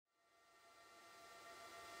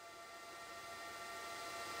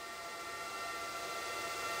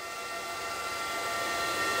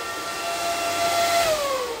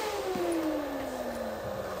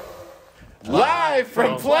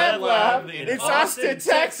From Pleb Lab in Austin,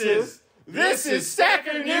 Texas, this is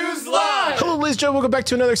Stacker News Live! Hello, ladies and gentlemen. Welcome back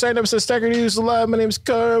to another exciting episode of Stacker News Live. My name is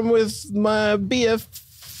Car. I'm with my BF.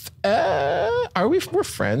 We're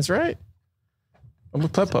friends, right? I'm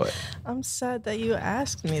with PlebPoet. I'm sad that you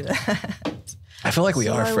asked me that. I feel like we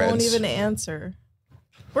are friends. I won't even answer.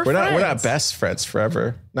 We're not best friends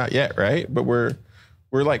forever. Not yet, right? But we're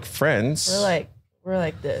like friends. We're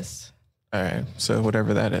like this. All right. So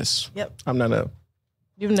whatever that is. Yep. I'm not a...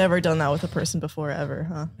 You've never done that with a person before, ever,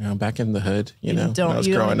 huh? You know, back in the hood, when I was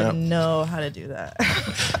you growing don't up. even know how to do that.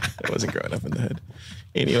 I wasn't growing up in the hood.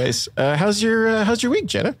 Anyways, how's your week,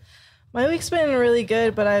 Jenna? My week's been really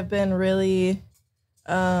good, but I've been really,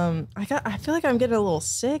 I feel like I'm getting a little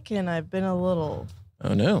sick, and I've been a little,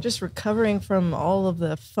 oh no, just recovering from all of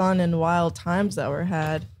the fun and wild times that were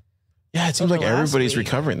had. Yeah, it seems like everybody's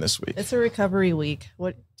recovering this week. It's a recovery week.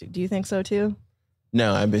 What do you think so too?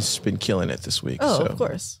 No, I've just been killing it this week. Oh, so of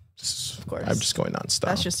course. Of course. I'm just going nonstop.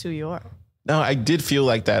 That's just who you are. No, I did feel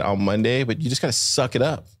like that on Monday, but you just got to suck it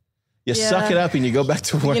up. You suck it up and you go back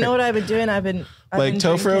to work. You know what I've been doing? I've been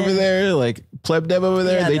Topher over there, like Pleb Dev over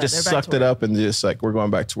there. Yeah, they just sucked it up and just like, we're going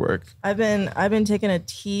back to work. I've been taking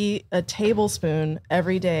a tablespoon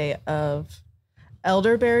every day of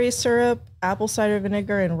elderberry syrup, apple cider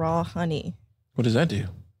vinegar, and raw honey. What does that do?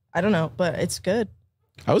 I don't know, but it's good.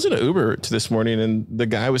 I was in an Uber this morning and the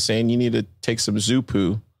guy was saying you need to take some zoo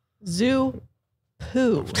poo. Zoo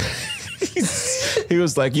poo. He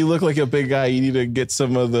was like, you look like a big guy. You need to get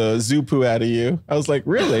some of the zoo poo out of you. I was like,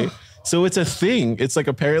 really? So it's a thing. It's like,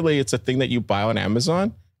 apparently it's a thing that you buy on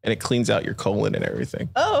Amazon and it cleans out your colon and everything.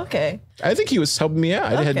 Oh, okay. I think he was helping me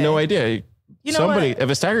out. I had no idea. You know Somebody, what? If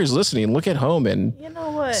a Stacker is listening, look at home and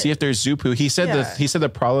see if there's zoo poo. He said the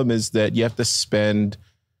problem is that you have to spend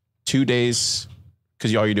 2 days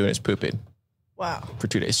because all you're doing is pooping. Wow. For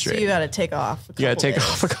 2 days straight. So you got to take off. You got to take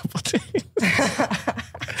off a couple days.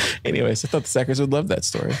 Anyways, I thought the Stackers would love that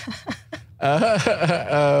story.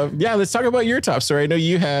 Yeah, let's talk about your top story. I know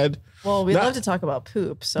you had... Well, we love to talk about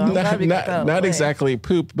poop, so I'm glad we got that Not exactly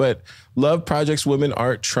poop, but love projects, women,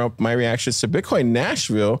 art, Trump, my reactions to Bitcoin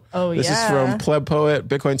Nashville. Oh, This is from PlebPoet,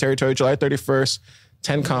 Bitcoin Territory, July 31st.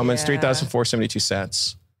 10 comments, 3,472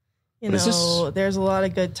 cents. There's a lot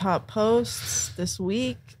of good top posts this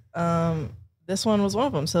week. This one was one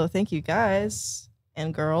of them, so thank you guys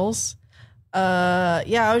and girls.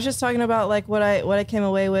 I was just talking about like what I came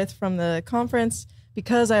away with from the conference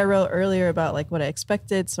because I wrote earlier about like what I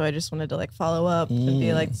expected, so I just wanted to like follow up and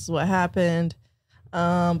be like, this is what happened.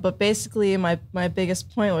 But basically my biggest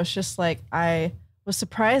point was just like I was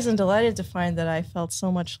surprised and delighted to find that I felt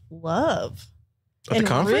so much love. At the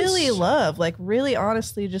conference? Really love, like really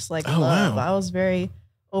honestly just like love. Wow. I was very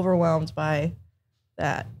overwhelmed by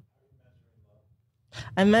that.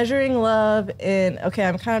 I'm measuring love in, I'm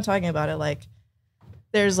kind of talking about it like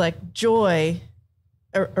there's like joy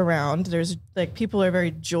around. There's like people are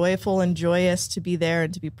very joyful and joyous to be there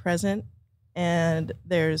and to be present. And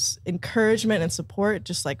there's encouragement and support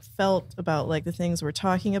just like felt about like the things we're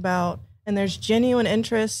talking about. And there's genuine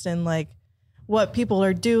interest in like what people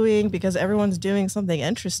are doing because everyone's doing something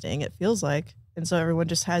interesting, it feels like. And so everyone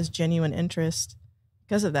just has genuine interest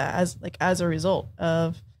because of that as a result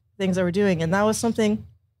of things that we're doing. And that was something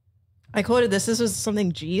I quoted this was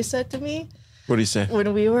something G said to me. What did he say?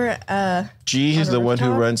 When we were G is the one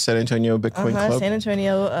who runs San Antonio Bitcoin Club. San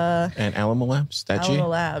Antonio and Alamo Labs. That G? Alamo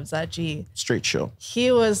Labs, that G. Straight chill.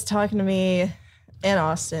 He was talking to me in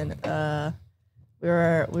Austin. We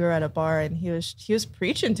were at a bar and he was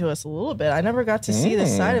preaching to us a little bit. I never got to see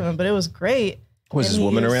this side of him, but it was great. Was his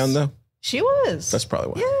woman around though? She was. That's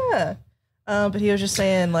probably why. Yeah. But he was just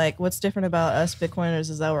saying like what's different about us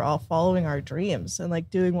Bitcoiners is that we're all following our dreams and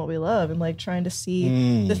like doing what we love and like trying to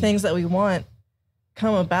see the things that we want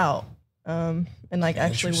come about and like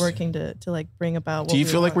actually working to like bring about what do you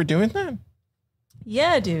feel like we're doing that?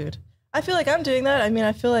 Yeah, dude. I feel like I'm doing that. I mean,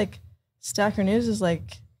 I feel like Stacker News is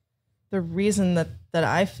like the reason that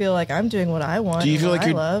I feel like I'm doing what I want. Do you feel like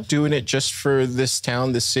you're doing it just for this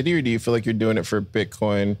town, this city, or do you feel like you're doing it for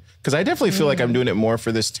Bitcoin? Because I definitely feel like I'm doing it more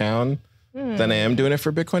for this town than I am doing it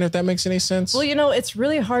for Bitcoin, if that makes any sense. Well, it's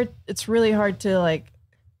really hard. It's really hard to like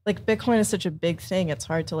Bitcoin is such a big thing. It's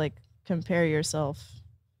hard to like compare yourself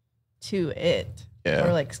to it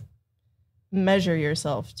or like measure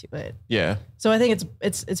yourself to it. Yeah. So I think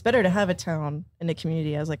it's better to have a town and a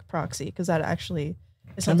community as like proxy because that actually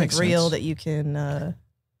is something real that you can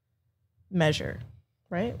measure,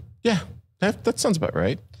 right? Yeah, that sounds about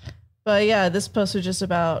right. But yeah, this post was just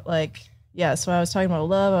about like, so I was talking about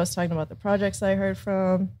love. I was talking about the projects that I heard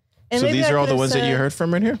from. And so these are all the ones that you heard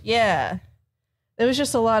from right here? Yeah. it was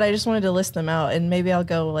just a lot. I just wanted to list them out, and maybe I'll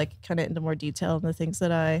go like kind of into more detail on the things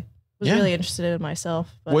that I was really interested in myself.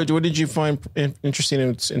 But, what did you find interesting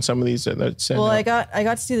in some of these? Well, I got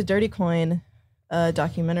to see the Dirty Coin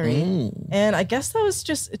documentary, and I guess that was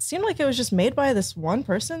just. It seemed like it was just made by this one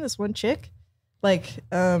person, this one chick, like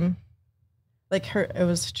her. It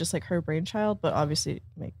was just like her brainchild, but obviously,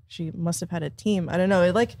 like she must have had a team. I don't know.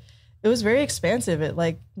 It was very expansive. It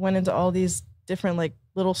like went into all these different like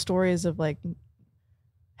little stories of like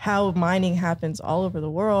how mining happens all over the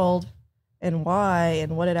world and why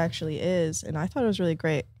and what it actually is. And I thought it was really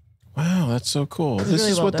great. Wow, that's so cool. This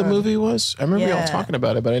really is well what done. the movie was? I remember y'all talking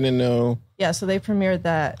about it, but I didn't know. Yeah, so they premiered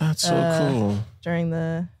that. That's so cool. During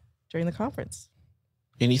the conference.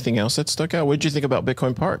 Anything else that stuck out? What did you think about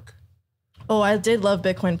Bitcoin Park? Oh, I did love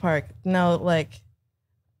Bitcoin Park. No, like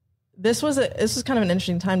this was kind of an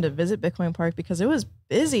interesting time to visit Bitcoin Park because it was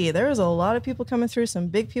busy. There was a lot of people coming through, some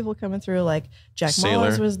big people coming through. Like Jack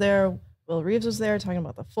Mallers was there, Will Reeves was there talking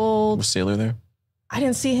about the fold. Was Sailor there? I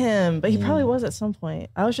didn't see him, but he probably was at some point.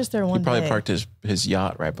 I was just there one day. He probably parked his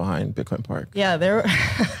yacht right behind Bitcoin Park. Yeah, there were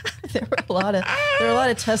a lot of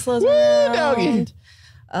Teslas around.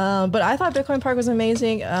 But I thought Bitcoin Park was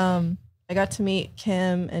amazing. I got to meet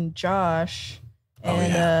Kim and Josh,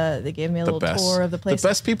 and they gave me a little tour of the place. The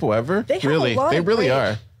best people ever. They really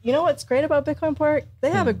are. You know what's great about Bitcoin Park?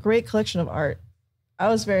 They have a great collection of art. I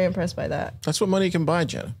was very impressed by that. That's what money can buy,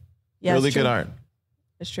 Jenna. Yeah, really good art.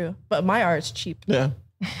 It's true. But my art's cheap. Yeah.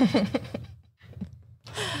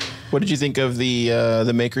 What did you think of the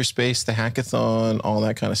makerspace, the hackathon, all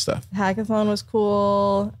that kind of stuff? Hackathon was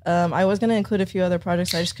cool. I was going to include a few other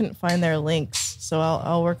projects. I just couldn't find their links, so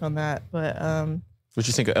I'll work on that. But what did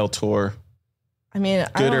you think of El Tor? I mean,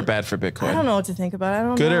 good or bad for Bitcoin? I don't know what to think about it. I don't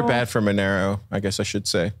know. Good or bad for Monero? I guess I should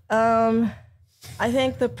say. I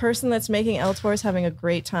think the person that's making El Tor is having a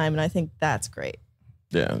great time, and I think that's great.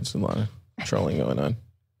 Yeah, there's a lot of trolling going on.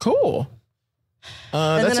 Cool.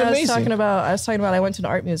 And that's then amazing. I was talking about I went to an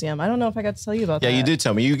art museum. I don't know if I got to tell you about that. Yeah, you did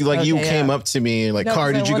tell me. You came up to me like,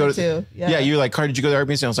 Car, did you go to? Yeah, you were like, Car, did you go to the art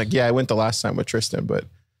museum? I was like, yeah, I went the last time with Tristan, but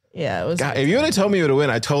yeah, it was. God, if you would have told me you would have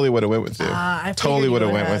went, I totally would have went with you. I totally would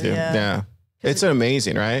have went with you. Yeah. It's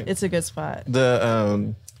amazing, right? It's a good spot.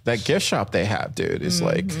 The that gift shop they have, dude, is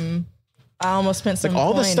like. I almost spent some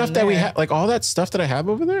all the stuff that we have, like all that stuff that I have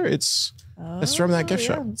over there. It's from that gift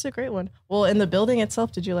shop. It's a great one. Well, in the building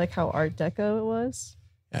itself, did you like how Art Deco it was?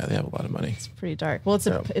 Yeah, they have a lot of money. It's pretty dark. Well,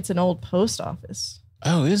 it's an old post office.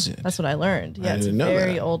 Oh, is it? That's what I learned. Yeah, it's a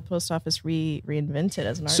very old post office reinvented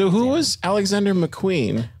as an art. So who was Alexander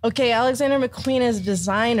McQueen? Okay, Alexander McQueen is a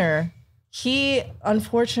designer. He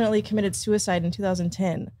unfortunately committed suicide in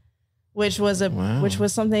 2010, which was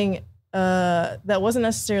something that wasn't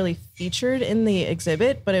necessarily featured in the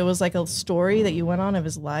exhibit, but it was like a story that you went on of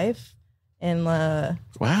his life. And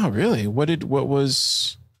wow, really? What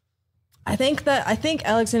was? I think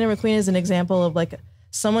Alexander McQueen is an example of like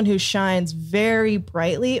someone who shines very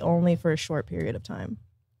brightly only for a short period of time.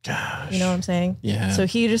 Gosh, you know what I'm saying? Yeah. So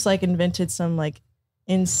he just like invented some like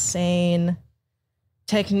insane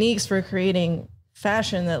techniques for creating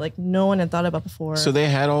fashion that like no one had thought about before. So they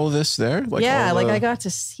had all this there? Like I got to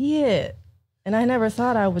see it, and I never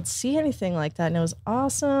thought I would see anything like that, and it was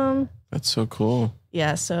awesome. That's so cool.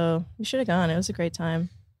 Yeah, so we should have gone. It was a great time.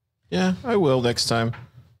 Yeah, I will next time.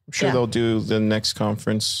 I'm sure they'll do the next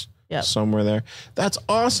conference somewhere there. That's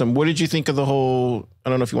awesome. What did you think of the whole, I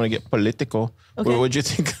don't know if you want to get political. Okay. What did you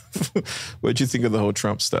think of the whole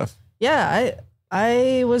Trump stuff? Yeah,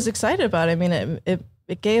 I was excited about it. I mean,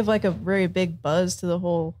 it gave like a very big buzz to the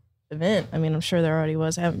whole event. I mean, I'm sure there already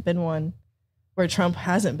was. I haven't been one where Trump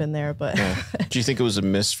hasn't been there, but. Yeah. Do you think it was a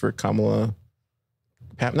miss for Kamala?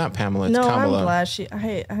 Not Pamela, it's Kamala. No, I'm glad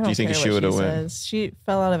I don't. Do you think she would have won? She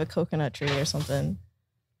fell out of a coconut tree or something.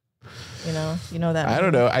 You know that. I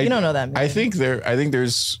don't know. You don't know that. I think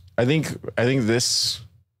this.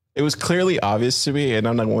 It was clearly obvious to me, and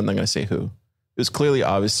I'm not going to say who. It was clearly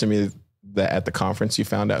obvious to me that at the conference you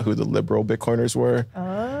found out who the liberal Bitcoiners were,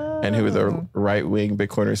 and who the right wing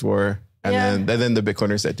Bitcoiners were, and then the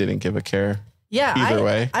Bitcoiners that didn't give a care. Yeah, either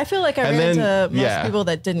way. I feel like I ran into most people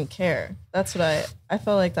that didn't care. That's what I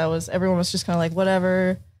felt like that was, everyone was just kind of like,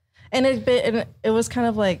 whatever. And it was kind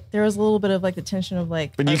of like, there was a little bit of like the tension of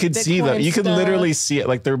like, but you could see them. You could literally see it.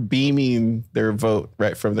 Like they're beaming their vote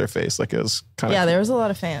right from their face. Like it was kind of. Yeah, there was a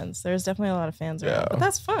lot of fans. There's definitely a lot of fans around. But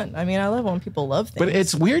that's fun. I mean, I love when people love things. But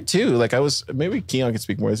it's weird too. Like maybe Keyan can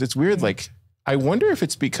speak more. It's weird. Mm-hmm. Like, I wonder if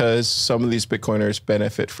it's because some of these Bitcoiners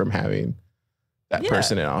benefit from having that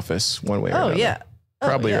person in office one way or another. Yeah.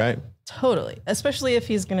 Probably, right? Totally. Especially if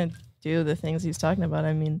he's going to do the things he's talking about.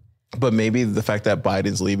 I mean. But maybe the fact that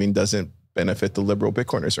Biden's leaving doesn't benefit the liberal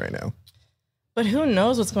Bitcoiners right now. But who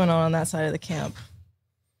knows what's going on that side of the camp?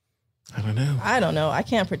 I don't know. I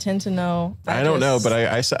can't pretend to know. I don't know, but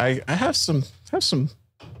I have some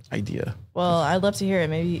idea. Well, I'd love to hear it.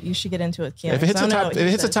 Maybe you should get into it, Keyan. If it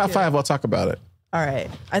hits a top 5, I'll talk about it. All right.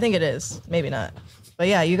 I think it is. Maybe not. But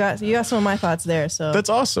yeah, you got some of my thoughts there. So that's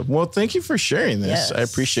awesome. Well, thank you for sharing this. Yes. I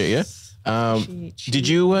appreciate you. Did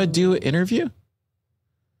you do an interview?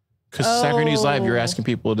 Because Stacker News Live, you're asking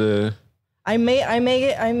people to. I may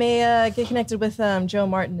get connected with Joe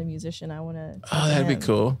Martin, the musician. I want to. Oh, that'd be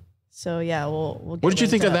cool. So yeah, we'll what did you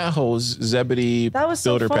think of that whole Zebedee that was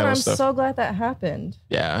so builder fun. panel I'm stuff? so glad that happened.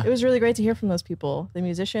 Yeah. It was really great to hear from those people, the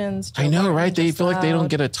musicians. Joe Martin, right? They feel like they don't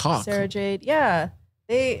get a talk. Sarah Jade. Yeah.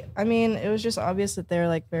 It was just obvious that they're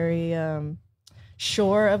like very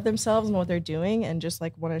sure of themselves and what they're doing and just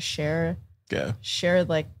like want to share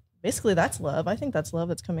like basically that's love. I think that's love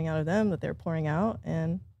that's coming out of them that they're pouring out.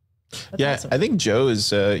 And that's awesome. I think Joe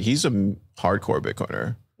is he's a hardcore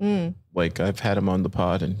Bitcoiner. Like I've had him on the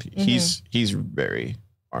pod and he's very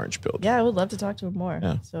orange pilled. Yeah, I would love to talk to him more.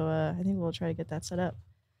 Yeah. So I think we'll try to get that set up.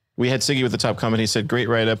 We had Siggy with the top comment. He said, "Great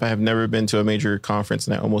write up. I have never been to a major conference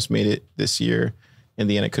and I almost made it this year. In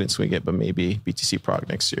the end, I couldn't swing it, but maybe BTC Prague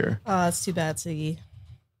next year." Oh, it's too bad, Siggy.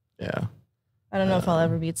 Yeah. I don't know if I'll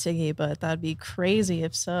ever meet Siggy, but that'd be crazy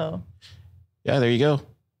if so. Yeah, there you go.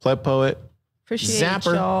 PlebPoet. Appreciate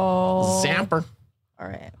y'all. Zapper. All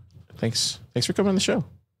right. Thanks for coming on the show.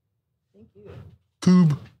 Thank you.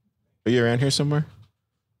 Coob. Are you around here somewhere?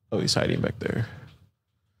 Oh, he's hiding back there.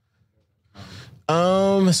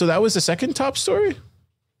 So that was the second top story?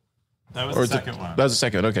 That was the second one. That was the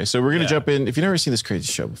second. Okay, so we're going to jump in. If you've never seen this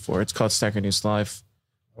crazy show before, it's called Stacker News Live.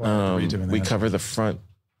 We cover the front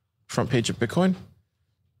page of Bitcoin.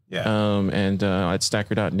 Yeah. And at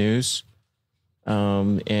stacker.news.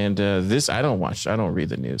 This I don't watch. I don't read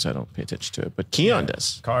the news. I don't pay attention to it. But Keyan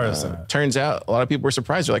does. Car is turns out a lot of people were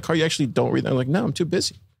surprised. They're like, "Car, you actually don't read that?" I'm like, "No, I'm too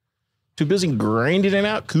busy. Too busy grinding it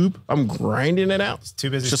out, Coop. I'm grinding it out. It's too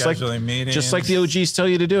busy scheduling meetings. Just like the OGs tell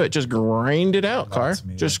you to do it. Just grind it out, Car.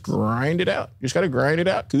 Just grind it out. You just got to grind it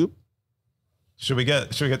out, Coop. Should we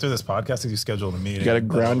get through this podcast because you scheduled a meeting? You got to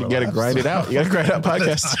grind it out. You got to grind out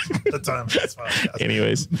podcast. the time for this podcast.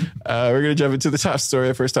 Anyways, we're going to jump into the top story.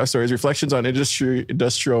 The first top story is reflections on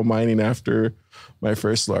industrial mining after my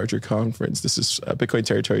first larger conference. This is Bitcoin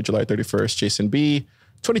Territory, July 31st. Jason B.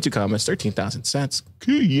 22 comments, 13,000 cents.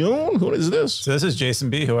 Keyan, who is this? So this is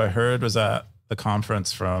Jason B., who I heard was at the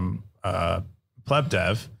conference from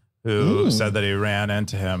PlebDev, who said that he ran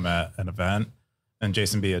into him at an event, and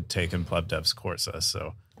Jason B. had taken PlebDev's courses.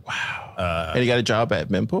 So, wow. And he got a job at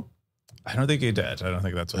Mempo? I don't think he did. I don't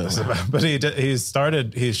think that's what this is about. But he did.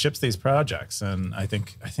 He ships these projects, and I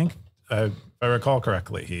think if I recall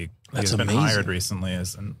correctly, he's been hired recently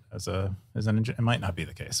as an engineer. It might not be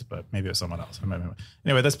the case, but maybe it was someone else.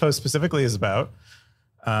 Anyway, this post specifically is about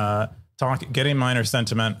getting miner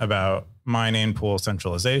sentiment about mining pool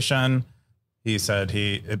centralization. He said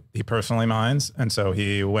he personally mines, and so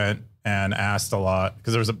he went and asked a lot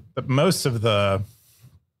because there was most of the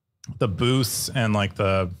booths and like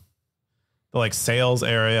the sales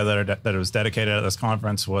area that was dedicated at this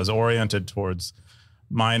conference was oriented towards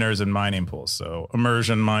miners and mining pools. So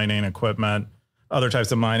immersion mining equipment, other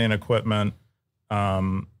types of mining equipment,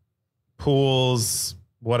 pools,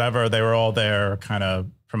 whatever, they were all there kind of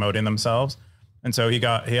promoting themselves. And so he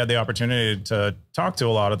had the opportunity to talk to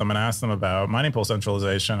a lot of them and ask them about mining pool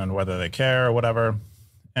centralization and whether they care or whatever.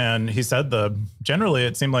 And he said generally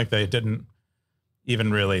it seemed like they didn't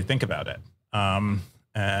even really think about it. And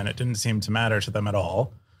it didn't seem to matter to them at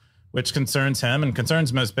all, which concerns him and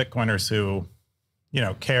concerns most Bitcoiners who,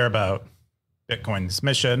 care about Bitcoin's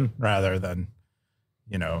mission rather than,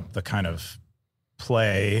 the kind of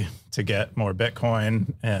play to get more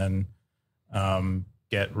Bitcoin and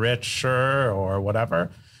get richer or whatever.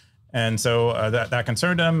 And so that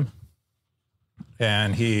concerned him.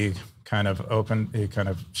 And he kind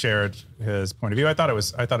of shared his point of view. I thought it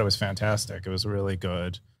was fantastic. It was really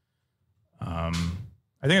good.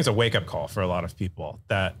 I think it's a wake-up call for a lot of people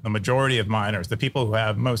that the majority of miners, the people who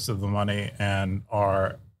have most of the money and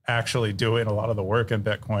are actually doing a lot of the work in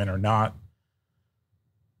Bitcoin, are not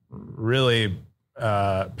really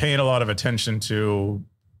paying a lot of attention to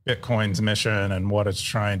Bitcoin's mission and what it's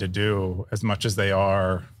trying to do as much as they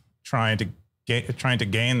are trying to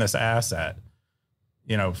gain this asset,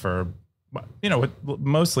 for with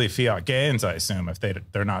mostly fiat gains, I assume, if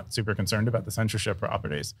they're not super concerned about the censorship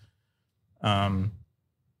properties.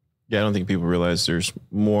 Yeah, I don't think people realize there's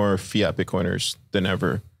more fiat Bitcoiners than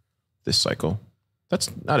ever this cycle. That's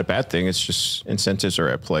not a bad thing. It's just incentives are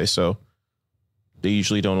at play. So they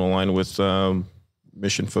usually don't align with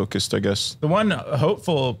mission focused, I guess. The one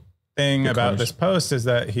hopeful thing about this post is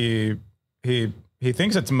that he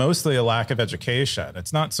thinks it's mostly a lack of education.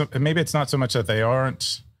 It's not so, maybe it's not so much that they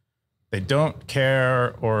don't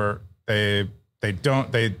care, or they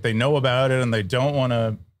know about it and they don't want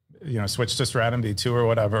to, switch to Stratum V2 or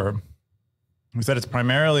whatever. He said it's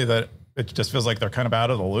primarily that it just feels like they're kind of out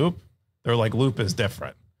of the loop. Their like loop is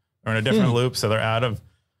different. They're in a different loop, so they're out of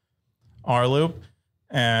our loop.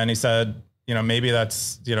 And he said, maybe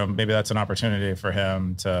that's an opportunity for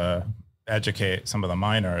him to educate some of the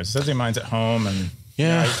miners. He says he mines at home, and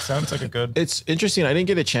it sounds like a good. It's interesting. I didn't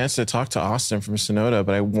get a chance to talk to Austin from Sonoda,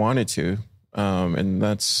 but I wanted to, and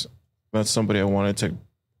that's somebody I wanted to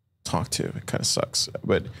talk to. It kind of sucks,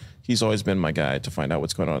 but he's always been my guy to find out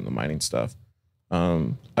what's going on in the mining stuff.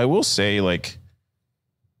 I will say, like,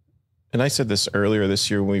 and I said this earlier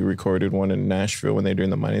this year when we recorded one in Nashville when they were doing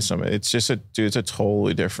the mining summit. It's just it's a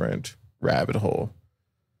totally different rabbit hole.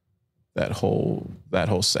 That whole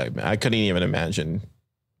segment. I couldn't even imagine.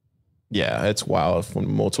 Yeah, it's wild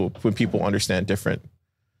when people understand different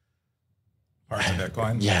parts of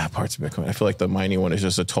Bitcoin. Yeah, parts of Bitcoin. I feel like the mining one is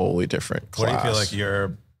just a totally different class. What do you feel like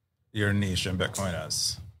your niche in Bitcoin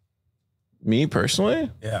is? Me personally?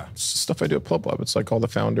 Yeah. It's stuff I do at PlebPoet. It's like all the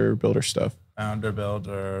founder builder stuff. Founder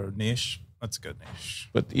builder niche. That's a good niche.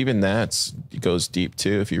 But even it goes deep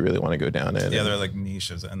too if you really want to go down it. Yeah, they're like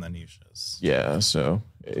niches and the niches. Yeah, so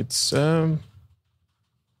it's I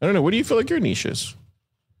don't know. What do you feel like your niche is?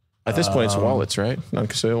 At this point, it's wallets, right?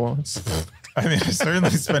 Non-custodial wallets. I mean, I'm certainly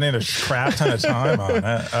spending a crap ton of time on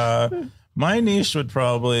it. My niche would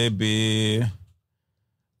probably be,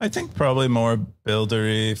 I think, probably more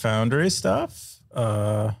buildery, foundry stuff.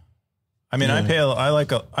 I mean, I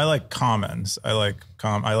like commons. I like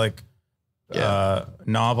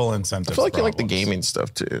novel incentives. I feel like you like the gaming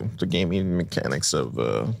stuff too. The gaming mechanics of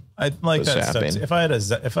I like that stuff too. If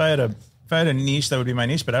I had a niche, that would be my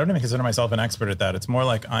niche, but I don't even consider myself an expert at that. It's more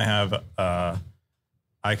like I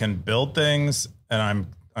can build things, and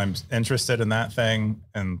I'm interested in that thing,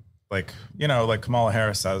 and like Kamala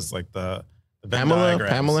Harris says, like the Venn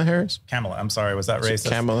diagrams. Pamela Harris? Kamala. I'm sorry, was that racist?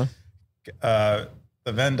 Kamala.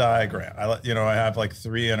 The Venn diagram. I have like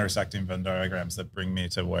 3 intersecting Venn diagrams that bring me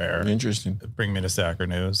to where. Interesting. Bring me to Stacker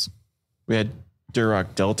News. We had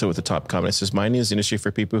Duroc Delta with the top comment. It says, mining is an industry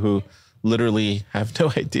for people who literally have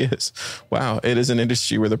no ideas. Wow. It is an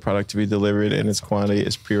industry where the product to be delivered and its quantity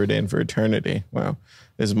is preordained for eternity. Wow.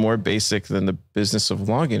 It is more basic than the business of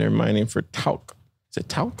logging or mining for talc. Is it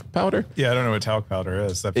talc powder? Yeah, I don't know what talc powder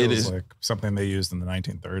is. That feels like something they used in the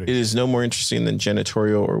 1930s. It is no more interesting than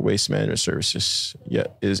janitorial or waste management services,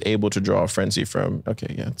 yet is able to draw a frenzy from.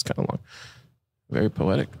 Okay, yeah, it's kind of long. Very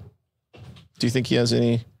poetic. Do you think he has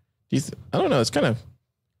any? I don't know. It's kind of.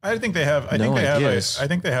 I think they have. I think they have ideas. I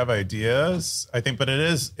think, but it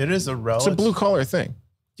is a relative. It's a blue collar thing.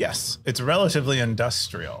 Yes, it's relatively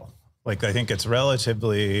industrial. Like I think it's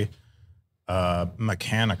relatively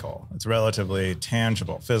mechanical. It's relatively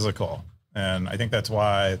tangible, physical, and I think that's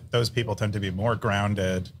why those people tend to be more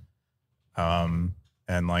grounded, and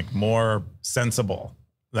like more sensible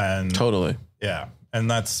than totally. Yeah,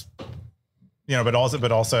 and that's but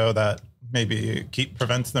also that maybe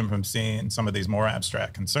prevents them from seeing some of these more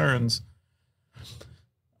abstract concerns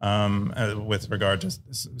with regard to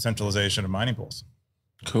centralization of mining pools.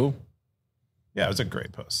 Cool. Yeah, it was a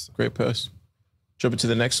great post. Great post. Jumping to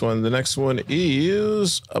the next one. The next one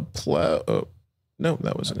is no,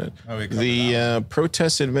 that wasn't it. The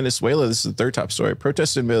protests in Venezuela. This is the third top story.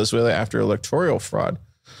 Protests in Venezuela after electoral fraud.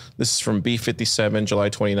 This is from B57, July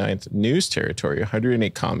 29th. News territory,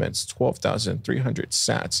 108 comments, 12,300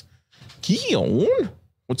 sats. Keyan,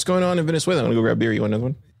 what's going on in Venezuela? I'm going to go grab beer. You want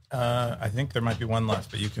another one? I think there might be one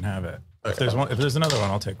left, but you can have it. If there's another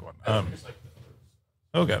one, I'll take one.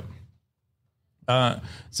 Okay.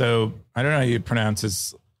 So I don't know how you pronounce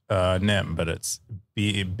his name, but it's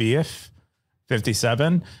BF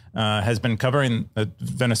 57 has been covering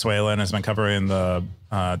Venezuela and has been covering the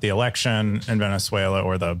election in Venezuela,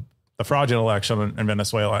 or the fraudulent election in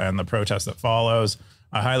Venezuela, and the protest that follows.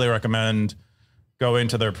 I highly recommend going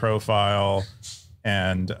to their profile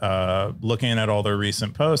and looking at all their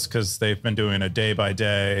recent posts, because they've been doing a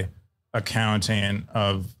day-by-day accounting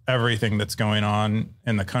of everything that's going on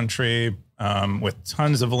in the country, with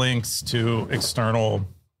tons of links to external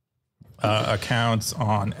accounts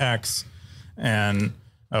on X, and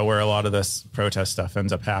where a lot of this protest stuff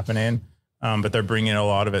ends up happening. But they're bringing a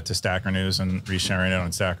lot of it to Stacker News and resharing it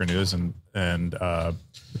on Stacker News, and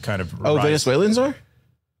kind of. Venezuelans are?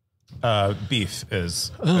 Beef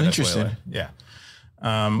is. Oh, interesting. Yeah.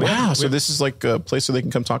 Wow. So this is like a place where they can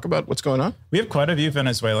come talk about what's going on? We have quite a few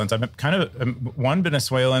Venezuelans. I'm kind of one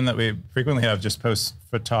Venezuelan that we frequently have just post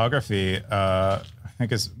photography. I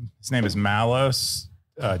think his name is Malos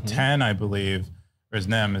 10, I believe, or his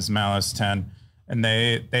name is Malos 10. And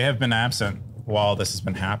they have been absent while this has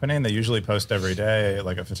been happening. They usually post every day,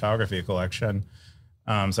 like a photography collection.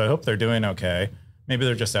 So I hope they're doing okay. Maybe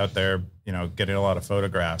they're just out there, getting a lot of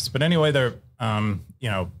photographs. But anyway, they're,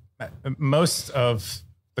 most of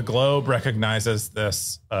the globe recognizes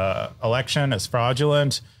this election as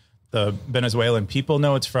fraudulent. The Venezuelan people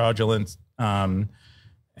know it's fraudulent, and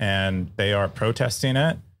they are protesting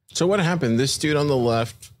it. So what happened? This dude on the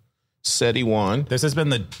left said he won. This has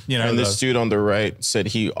been and this dude on the right said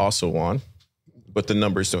he also won, but the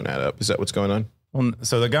numbers don't add up. Is that what's going on? Well,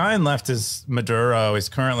 so the guy on left is Maduro. He's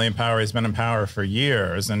currently in power. He's been in power for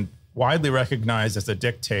years and widely recognized as a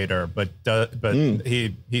dictator. But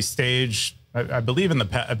he staged. I believe in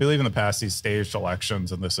the past he staged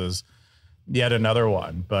elections, and this is yet another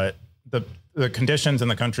one. But the conditions in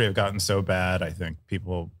the country have gotten so bad. I think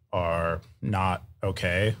people are not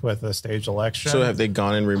okay with a staged election. So have they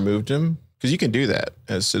gone and removed him? Because you can do that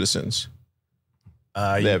as citizens.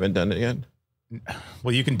 They haven't done it yet.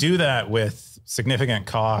 Well, you can do that with significant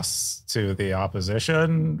costs to the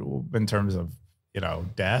opposition in terms of,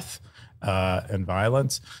 death and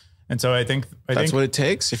violence. And so I think that's what it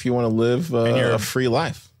takes if you want to live a free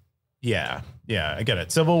life. Yeah. Yeah. I get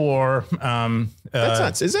it. Civil war. Is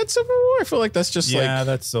that civil war? I feel like that's just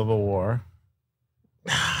that's civil war.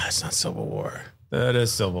 Nah, it's not civil war. That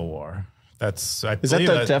is civil war. Is that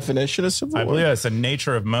the definition of civil war? I believe that's the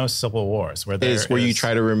nature of most civil wars, where you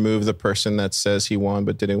try to remove the person that says he won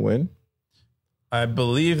but didn't win. I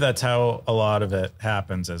believe that's how a lot of it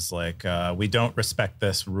happens. Is like we don't respect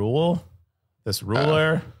this ruler.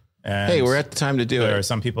 And hey, we're at the time to do it. There are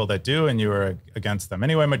some people that do, and you were against them.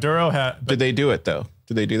 Anyway, Maduro did they do it though?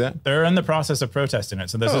 Did they do that? They're in the process of protesting it.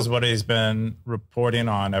 So this is what he's been reporting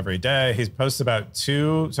on every day. He posts about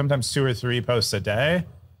sometimes two or three posts a day,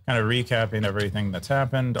 kind of recapping everything that's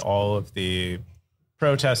happened, all of the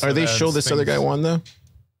protests. Are they sure this other guy won though?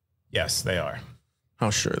 Yes, they are. How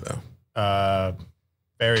sure though?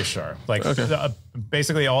 Very sure. Like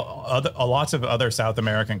basically lots of other South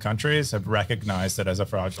American countries have recognized it as a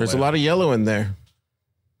fraudulent. There's a lot of yellow in there.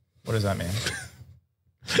 What does that mean?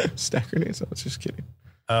 Stack grenades. I was just kidding.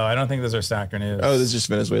 Oh, I don't think those are stack grenades. Oh, those are just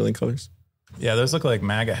Venezuelan colors. Yeah, those look like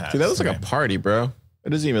MAGA hats. Dude, that looks like a party, bro.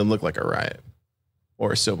 It doesn't even look like a riot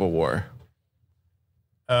or a civil war.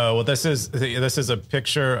 Oh, well, this is a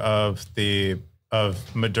picture of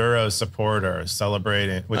Maduro's supporters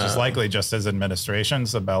celebrating, which is likely just his administration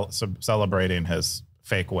celebrating his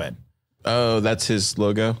fake win. Oh, that's his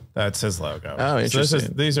logo. That's his logo. Oh, interesting. So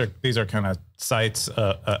these are kind of sites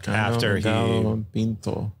after he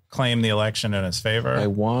claimed the election in his favor. I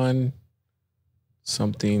won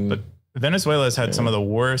something. But Venezuela has had some of the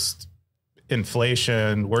worst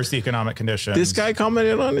inflation, worst economic conditions. This guy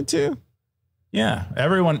commented on it too. Yeah,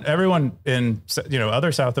 everyone in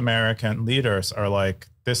other South American leaders are like,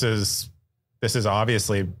 this is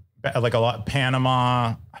obviously like a lot.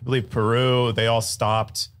 Panama, I believe Peru, they all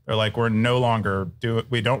stopped. They're like,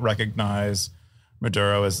 we don't recognize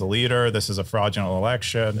Maduro as the leader. This is a fraudulent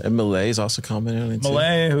election. And Malay's also commenting on it too.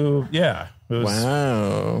 Malay,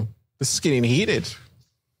 wow, this is getting heated.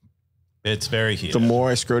 It's very heated. The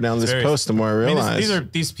more I scroll down this post, the more I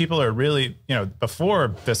realize these people are really,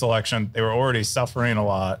 before this election, they were already suffering a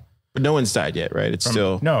lot. But no one's died yet, right?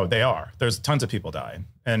 No, they are. There's tons of people dying,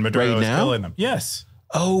 and Maduro is killing them. Yes.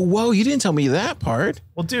 Oh, whoa! You didn't tell me that part.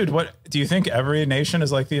 Well, dude, what do you think? Every nation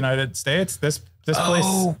is like the United States. This place.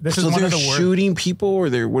 This is one of the worst. Shooting people, or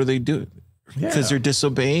what are they doing? Because they're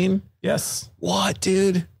disobeying. Yes. What,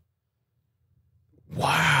 dude?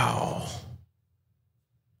 Wow.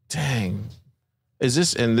 Dang. This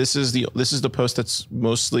is the post that's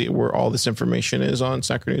mostly where all this information is on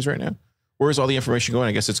Sacred News right now. Where's all the information going?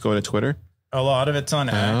 I guess it's going to Twitter. A lot of it's on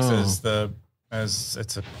X as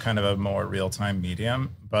it's a kind of a more real-time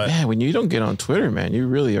medium. But yeah, when you don't get on Twitter, man, you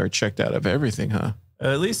really are checked out of everything, huh?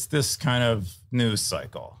 At least this kind of news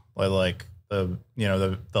cycle, like the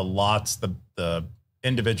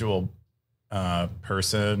individual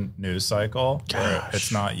person news cycle, where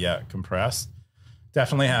it's not yet compressed.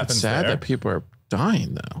 Definitely happens. It's sad that people are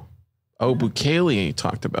dying though. Oh, Bukele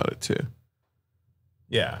talked about it too.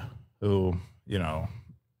 Yeah, who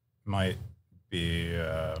might be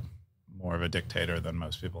more of a dictator than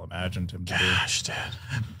most people imagined him to be. Gosh, Dad.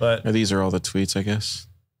 But these are all the tweets, I guess.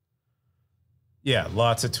 Yeah,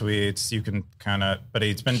 lots of tweets. You can kind of, but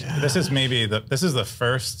it's been. This is the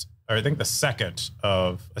first or I think the second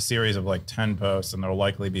of a series of like 10 posts, and there'll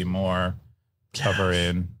likely be more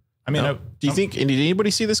covering. I mean, do you think, and did anybody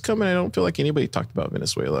see this coming? I don't feel like anybody talked about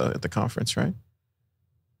Venezuela at the conference, right?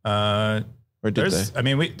 Or did they? I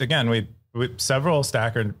mean, we several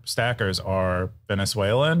stackers are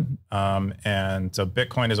Venezuelan. And so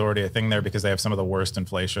Bitcoin is already a thing there because they have some of the worst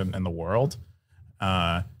inflation in the world.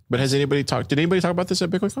 But did anybody talk about this at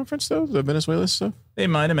Bitcoin conference though? The Venezuela stuff? They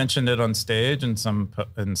might've mentioned it on stage in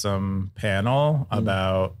some panel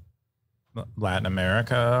about Latin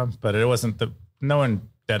America, but it wasn't they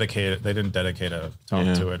didn't dedicate a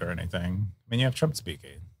talk to it or anything. I mean, you have Trump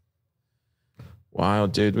speaking. Wow,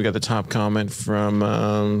 dude. We got the top comment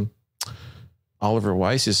from Oliver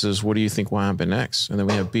Weiss. He says, what do you think will happen next? And then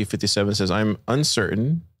we have B57 says, I'm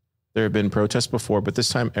uncertain. There have been protests before, but this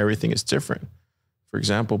time everything is different. For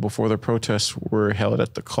example, before the protests were held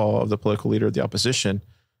at the call of the political leader of the opposition,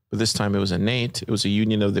 but this time it was innate. It was a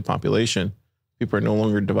union of the population. People are no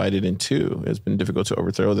longer divided in two. It's been difficult to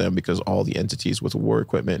overthrow them because all the entities with war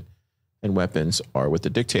equipment and weapons are with the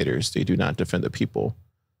dictators. They do not defend the people,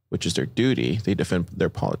 which is their duty. They defend their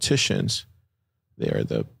politicians. They are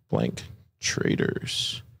the blank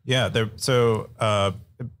traitors. Yeah.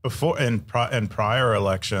 Before in prior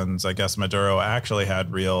elections, I guess Maduro actually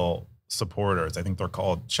had real supporters. I think they're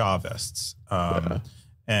called Chavists.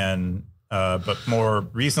 But more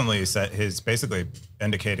recently, he's basically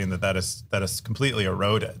indicating that is completely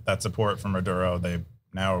eroded. That support from Maduro, they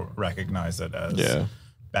now recognize it as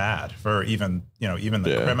bad. For even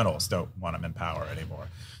the criminals don't want him in power anymore.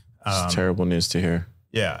 It's terrible news to hear.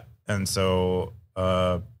 Yeah, and so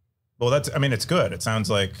it's good. It sounds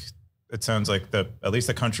like at least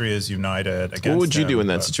the country is united against. What would you him, do in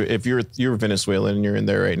that situation if you're Venezuelan and you're in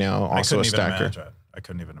there right now? Also a stacker. I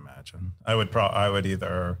couldn't even imagine.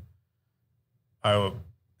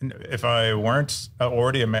 If I weren't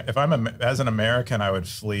already, as an American, I would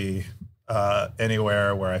flee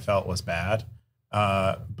anywhere where I felt was bad.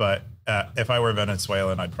 But if I were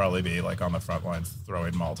Venezuelan, I'd probably be like on the front lines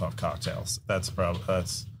throwing Molotov cocktails.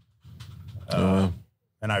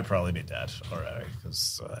 And I'd probably be dead already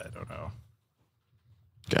because I don't know.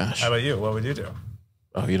 Gosh. How about you? What would you do?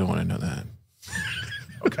 Oh, you don't want to know that.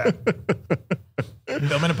 Okay.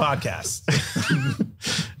 Filming a podcast.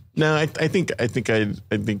 No, I think, I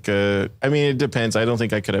mean, it depends. I don't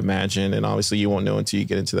think I could imagine. And obviously you won't know until you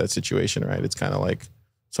get into that situation, right? It's kind of like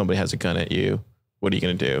somebody has a gun at you. What are you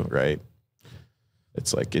going to do? Right.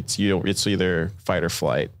 It's like, it's either fight or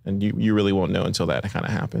flight, and you really won't know until that kind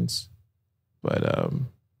of happens. But,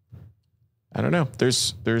 I don't know.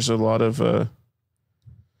 There's a lot of,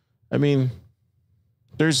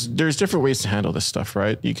 there's different ways to handle this stuff,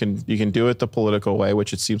 right? You can do it the political way,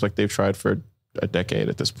 which it seems like they've tried for a decade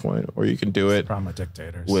at this point, or you can do it problem with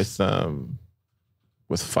dictators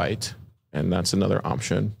with fight, and that's another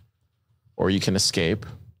option, or you can escape.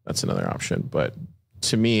 That's another option. But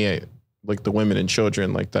to me, like the women and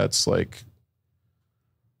children, like that's like,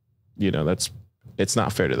 it's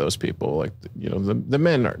not fair to those people. Like, the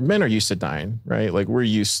men are used to dying, right? Like we're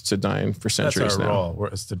used to dying for centuries now. Role.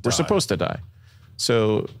 We're supposed to die.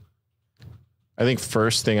 So I think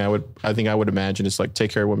first thing I would imagine is like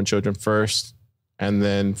take care of women and children first, and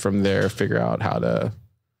then from there figure out how to,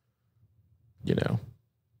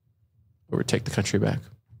 overtake the country back.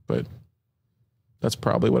 But that's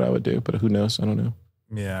probably what I would do. But who knows? I don't know.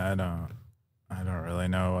 Yeah, I don't really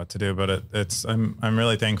know what to do. But I'm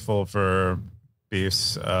really thankful for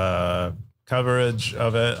Beef's coverage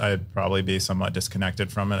of it. I'd probably be somewhat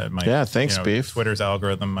disconnected from it. It might, thanks, Beef. Twitter's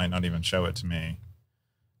algorithm might not even show it to me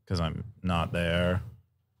because I'm not there.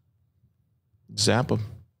 Zap them.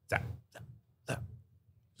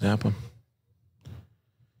 Zap them.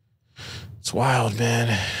 It's wild,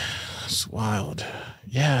 man. It's wild.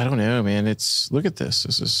 Yeah, I don't know, man. Look at this.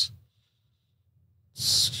 This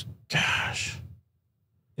is, gosh.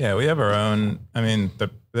 Yeah, we have our own. I mean,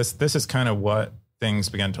 this is kind of what things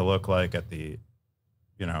began to look like at the,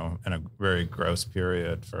 in a very gross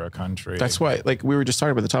period for a country. That's why, like we were just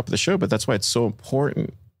talking about at the top of the show, but that's why it's so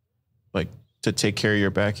important, like to take care of your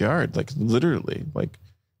backyard. Like literally, like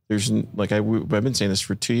there's like I've been saying this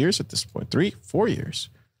for 2 years at this point, 3-4 years.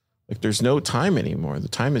 Like there's no time anymore. The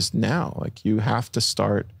time is now. Like you have to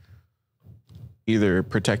start either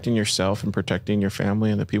protecting yourself and protecting your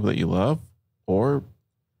family and the people that you love, or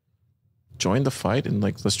join the fight and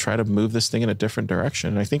like, let's try to move this thing in a different direction.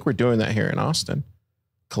 And I think we're doing that here in Austin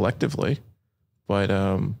collectively. But,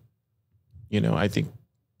 I think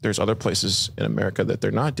there's other places in America that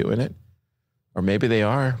they're not doing it, or maybe they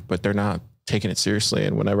are, but they're not taking it seriously.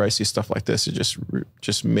 And whenever I see stuff like this, it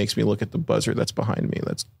just makes me look at the buzzer that's behind me,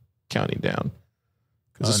 that's counting down.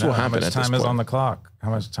 because this will happen. How much time is on the clock? How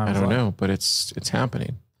much time? I don't know, but it's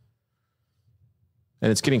happening,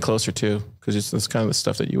 and it's getting closer too. Because it's kind of the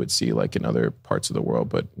stuff that you would see like in other parts of the world,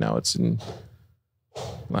 but now it's in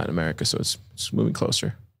Latin America, so it's moving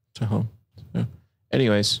closer to home. Yeah.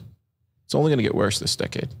 Anyways, it's only going to get worse this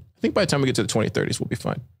decade. I think by the time we get to the 2030s, we'll be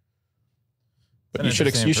fine. But you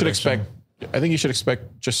should expect. I think you should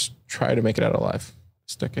expect just try to make it out alive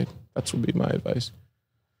this decade. That would be my advice.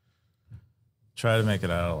 Try to make it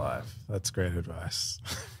out alive. That's great advice.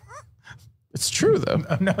 It's true though.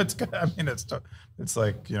 No, it's good. I mean, it's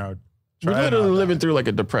like, you know, we're literally living through like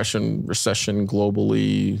a depression, recession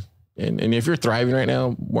globally. And if you're thriving right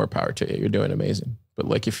now, more power to you. You're doing amazing. But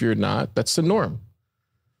like if you're not, that's the norm.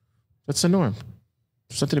 That's the norm.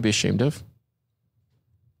 There's nothing to be ashamed of.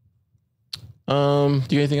 Do you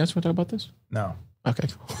have anything else you want to talk about this? No. Okay.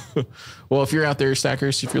 Well, if you're out there,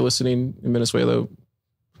 stackers, if you're listening in Venezuela,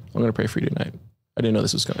 I'm going to pray for you tonight. I didn't know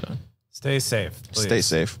this was going on. Stay safe. Please. Stay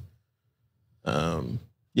safe.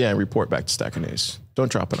 Yeah, and report back to Stacker News. Don't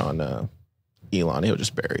drop it on Elon. He'll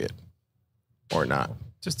just bury it. Or not.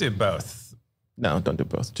 Just do both. No, don't do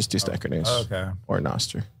both. Just do Stacker News. Okay. Or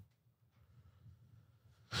Noster.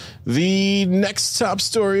 The next top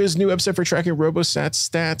story is new website for tracking RoboSat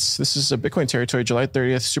stats. This is a Bitcoin territory, July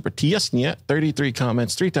 30th. Super TSNet, 33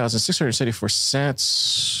 comments, 3,674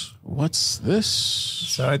 sats. What's this?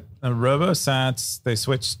 So RoboSats, they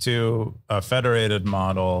switched to a federated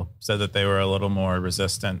model, said that they were a little more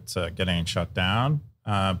resistant to getting shut down.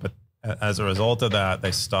 But as a result of that,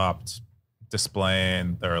 they stopped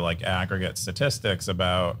displaying their like aggregate statistics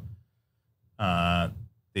about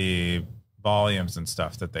the volumes and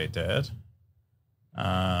stuff that they did.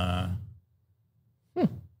 Yeah.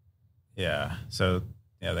 So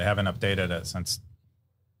yeah, they haven't updated it since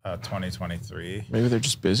 2023. Maybe they're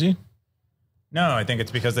just busy. No, I think it's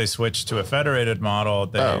because they switched to a federated model.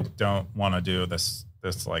 They don't want to do this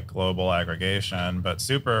like global aggregation, but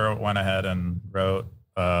Super went ahead and wrote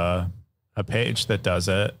a page that does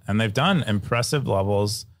it, and they've done impressive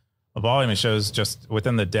levels of volume. It shows just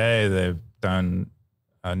within the day they've done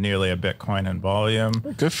nearly a Bitcoin in volume.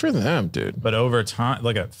 Good for them, dude. But over time,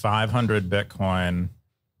 look at 500 Bitcoin.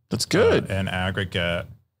 That's good. In aggregate.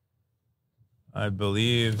 I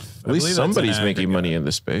believe at least somebody's making money in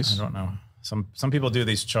this space. I don't know. Some people do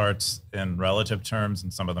these charts in relative terms,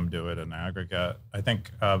 and some of them do it in aggregate. I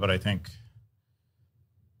think, but I think.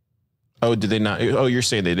 Oh, did they not? Oh, you're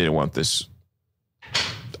saying they didn't want this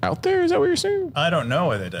out there? Is that what you're saying? I don't know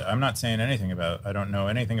what they did. I'm not saying anything about. I don't know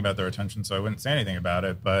anything about their retention, so I wouldn't say anything about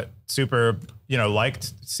it. But Super,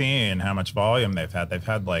 liked seeing how much volume they've had. They've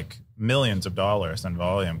had like millions of dollars in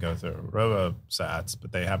volume go through RoboSats,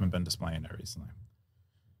 but they haven't been displaying it recently.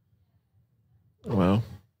 Well,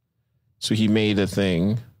 so he made a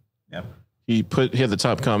thing. Yep. He had the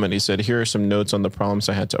top comment. He said, "Here are some notes on the problems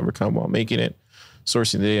I had to overcome while making it.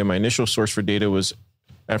 Sourcing the data. My initial source for data was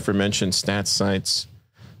aforementioned stats sites.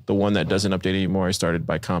 The one that doesn't update anymore, I started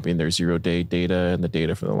by copying their 0-day data and the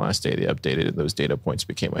data from the last day they updated, and those data points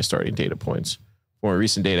became my starting data points. More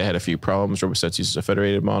recent data had a few problems. RoboSats uses a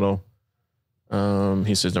federated model."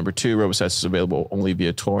 He says, number 2, RoboSats is available only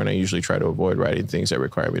via Tor, and I usually try to avoid writing things that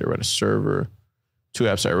require me to run a server. 2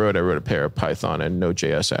 apps I wrote a pair of Python and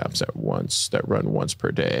Node.js apps that run once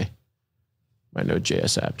per day. My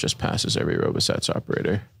Node.js app just passes every RoboSats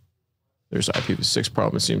operator. There's IPv6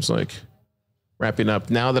 problem, it seems like. Wrapping up,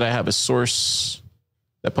 now that I have a source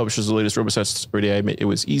that publishes the latest RoboSats every day, it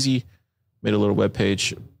was easy. Made a little web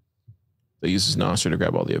page that uses Nostr to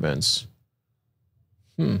grab all the events.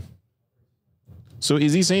 So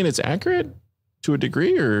is he saying it's accurate to a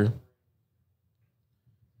degree, or?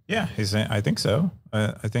 Yeah, he's saying. I think so.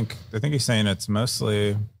 I think he's saying it's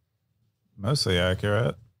mostly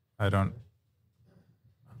accurate. I don't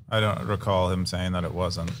recall him saying that it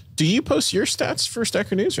wasn't. Do you post your stats for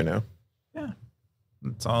Stacker News or no? Yeah,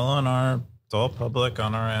 it's all public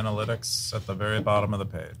on our analytics at the very bottom of the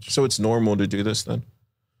page. So it's normal to do this then?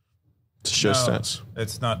 To show stats?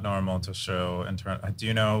 It's not normal to show Do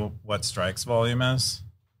you know what Strike's volume is?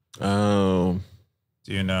 Oh.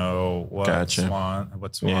 Do you know what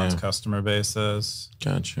Swan's customer base is?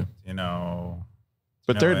 Gotcha. You know.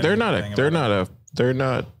 But they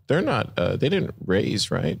didn't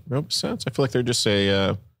raise, right? RoboSats? I feel like they're just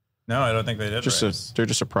a no, I don't think they did. They're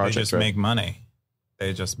just a project. They just make money.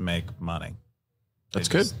 They just make money. That's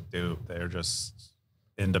good. They're just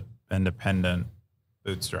independent,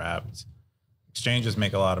 bootstrapped. Exchanges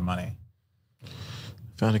make a lot of money.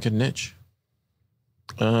 Found a good niche.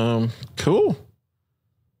 Cool.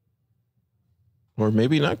 Or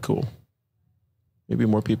maybe not cool. Maybe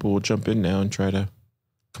more people will jump in now and try to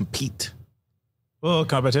compete. Well,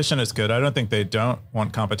 competition is good. I don't think they don't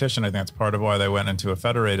want competition. I think that's part of why they went into a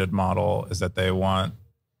federated model, is that they want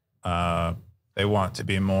to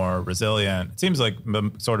be more resilient. It seems like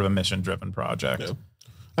sort of a mission-driven project. Yeah.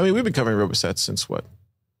 I mean, we've been covering RoboSats since what?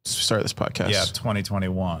 Started this podcast. Yeah,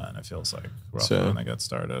 2021. It feels like roughly when they got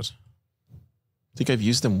started. I think I've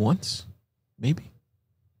used them once, maybe.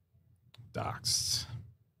 Doxed.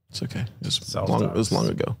 It's okay. It was long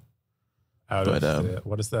ago.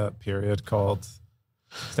 What is that period called?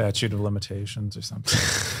 Statute of limitations or something.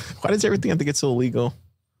 Why does everything have to get so illegal?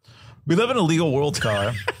 We live in a legal world,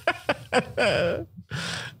 Car.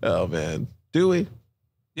 Oh man, do we?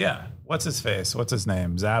 Yeah. What's his face? What's his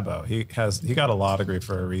name? Szabo. He got a law degree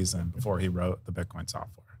for a reason before he wrote the Bitcoin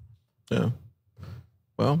software. Yeah.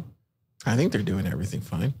 Well, I think they're doing everything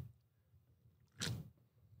fine.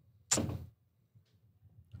 I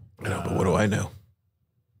know, but what do I know?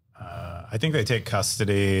 I think they take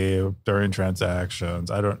custody during transactions.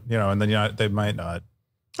 I don't, and then they might not.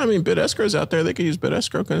 I mean, BitEscrow's out there. They could use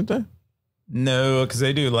BitEscrow, couldn't they? No, because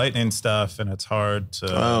they do Lightning stuff, and it's hard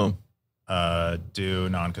to do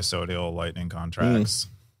non-custodial Lightning contracts.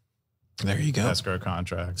 There you go. Escrow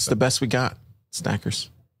contracts. It's the best we got, Snackers.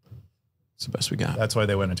 It's the best we got. That's why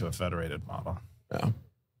they went into a federated model. Yeah.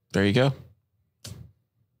 There you go.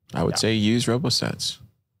 I would say use RoboSats.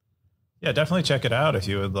 Yeah, definitely check it out if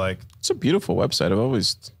you would like. It's a beautiful website. I've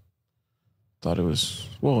always thought it was.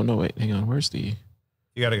 Whoa, no, wait, hang on. Where's the?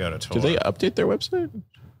 You got to go to Tor. Do they update their website?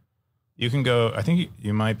 You can go. I think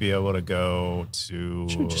you might be able to go to.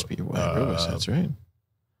 It should just be RoboSats, right?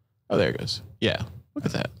 Oh, there it goes. Yeah, look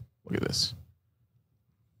at that. Look at this.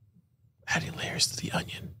 Adding layers to the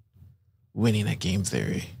onion. Winning at game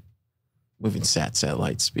theory. Moving sats at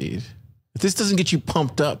light speed. If this doesn't get you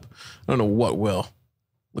pumped up, I don't know what will.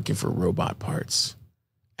 Looking for robot parts.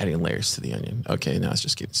 Adding layers to the onion. Okay, now it's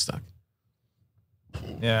just getting stuck.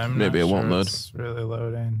 Yeah, maybe it won't load. It's really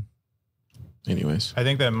loading. Anyways. I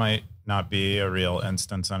think that might not be a real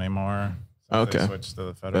instance anymore. Okay. Switch to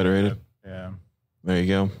the federated. Yeah. There you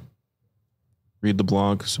go. Read the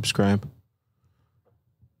blog. Subscribe.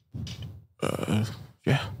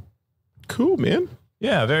 Yeah. Cool, man.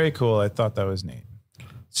 Yeah, very cool. I thought that was neat.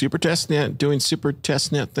 Super testnet, doing super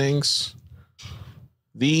testnet things.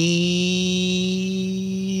 The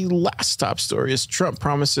last top story is Trump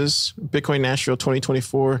promises Bitcoin Nashville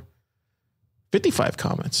 2024. 55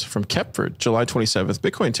 comments from Kepford, July 27th.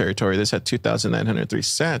 Bitcoin territory. This had 2,903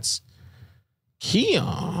 sats.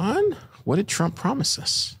 Keyan, what did Trump promise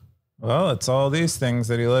us? Well, it's all these things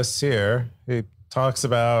that he lists here. He talks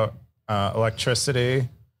about electricity.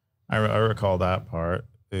 I recall that part.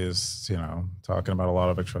 Is, talking about a lot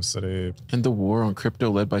of electricity. And the war on crypto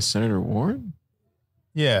led by Senator Warren?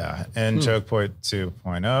 Yeah. And Choke Point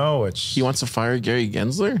 2.0, which... He wants to fire Gary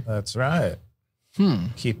Gensler? That's right.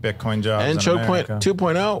 Keep Bitcoin jobs and in Choke Point America.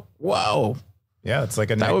 2.0? Wow. Yeah, it's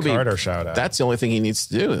like a Nick Carter shout out. That's the only thing he needs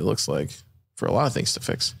to do, it looks like, for a lot of things to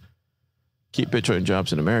fix. Keep Bitcoin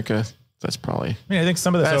jobs in America. That's probably... I mean, I think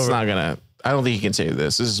some of this... That's not going to... I don't think he can save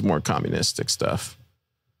this. This is more communistic stuff.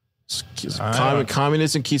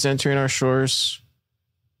 Communism keeps entering our shores.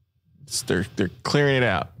 They're clearing it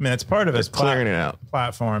out. I mean, it's part of his clearing it out.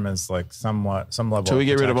 Platform is like some level. Until we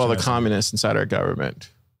get rid of all the communists inside our government.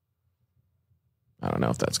 I don't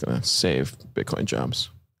know if that's going to save Bitcoin jobs.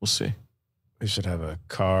 We'll see. We should have a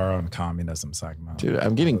car on communism segment. Dude,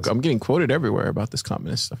 I'm getting quoted everywhere about this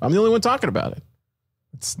communist stuff. I'm the only one talking about it.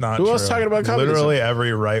 It's not. Who else talking about communism? Literally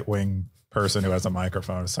every right wing person who has a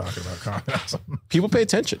microphone is talking about communism. People pay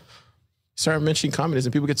attention. Start mentioning communism,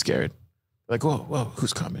 people get scared. Like, whoa,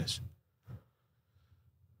 who's communist?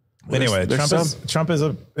 Anyway, Trump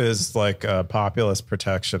is like a populist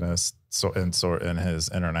protectionist in his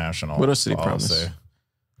international. What else did he promise?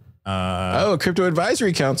 A crypto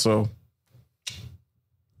advisory council.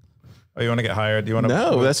 Oh, you want to get hired? You want to?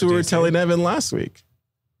 No, that's what we were telling Evan last week.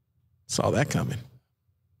 Saw that coming.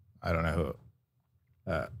 I don't know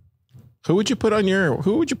who. Who would you put on your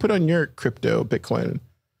crypto Bitcoin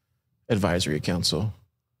advisory council?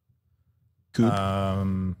 Coop?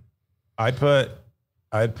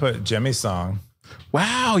 I'd put Jimmy Song.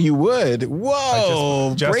 Wow, you would.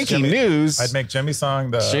 Whoa, just breaking news. I'd make Jimmy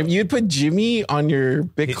Song you'd put Jimmy on your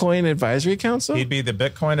Bitcoin advisory council? He'd be the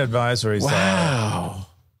Bitcoin advisory. Wow.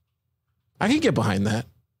 I can get behind that.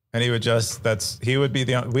 And he would be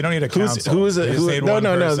the, we don't need a council. No.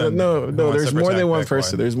 There's more than one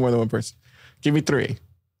person. There's more than one person. Give me three.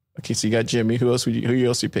 Okay, so you got Jimmy. Who else are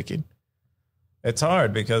you picking? It's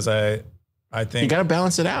hard because I think you got to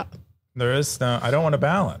balance it out. There is no, I don't want to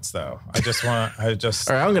balance though. All right,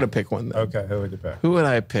 I'm going to pick one though. Okay. Who would you pick? Who would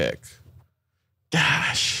I pick?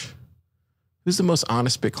 Gosh. Who's the most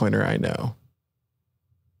honest Bitcoiner I know?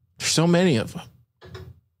 There's so many of them. I'm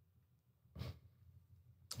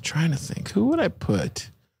trying to think. Who would I put?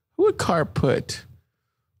 Who would Car put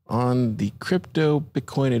on the Crypto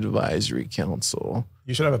Bitcoin Advisory Council?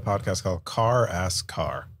 You should have a podcast called Car Ask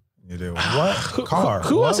Car. You do what? Car.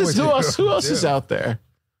 Who else is do? out there?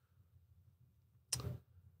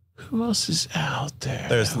 Who else is out there?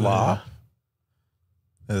 There's Lop.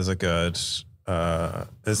 Is a good is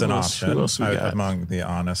an option among the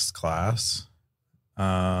honest class.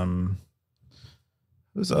 Who's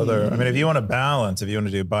other? I mean, if you want to balance, if you want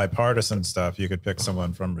to do bipartisan stuff, you could pick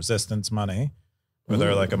someone from Resistance Money, where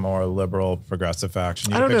they're like a more liberal, progressive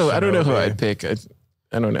faction. I don't know who I'd pick.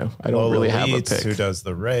 I don't know. I don't really have a pick. Who does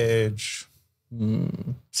the rage?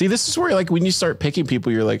 See, this is where, like, when you start picking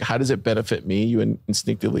people, you're like, how does it benefit me? You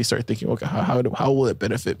instinctively start thinking, okay, how will it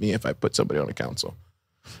benefit me if I put somebody on a council?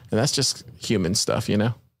 And that's just human stuff, you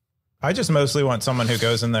know? I just mostly want someone who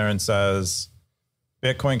goes in there and says,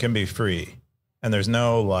 Bitcoin can be free. And there's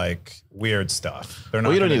no like weird stuff. They're not.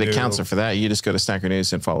 Well, you don't need a counselor for that. You just go to Stacker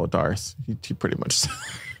News and follow Darth. He pretty much.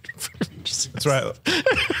 That's right.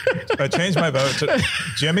 I changed my vote to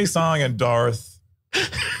Jimmy Song and Darth.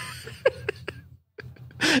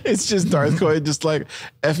 It's just Darth Coin, just like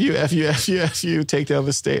F you, take down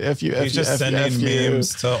the state. F you, He's just sending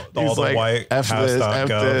memes to all the white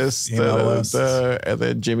house.gov and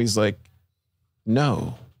then Jimmy's like,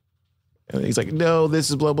 no. And he's like, no, this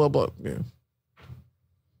is blah, blah, blah. Yeah.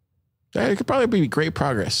 It could probably be great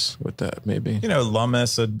progress with that, maybe. You know,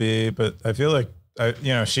 Lummis would be, but I feel like,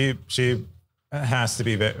 she has to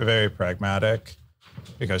be very pragmatic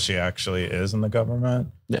because she actually is in the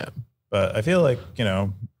government. Yeah. But I feel like,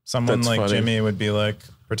 someone That's like funny. Jimmy would be like,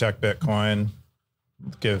 protect Bitcoin,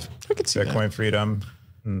 give Bitcoin freedom.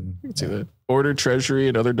 I can see that. Order Treasury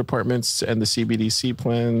and other departments and the CBDC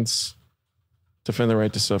plans. Defend the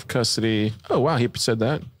right to self-custody. Oh, wow. He said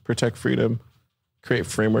that. Protect freedom. Create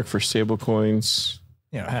framework for stable coins.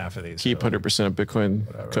 Half of these. Keep 100% of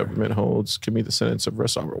Bitcoin government holds. Can meet the sentence of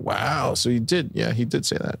Russ Albert. Wow. So he did. Yeah, he did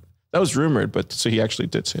say that. That was rumored, but so he actually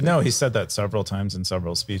did say that. No, he said that several times in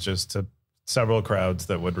several speeches to several crowds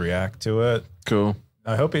that would react to it. Cool.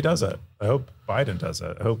 I hope he does it. I hope Biden does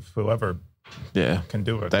it. I hope whoever can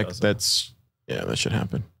do it. That should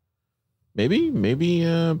happen. Maybe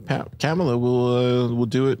Kamala will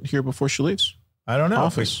do it here before she leaves. I don't know.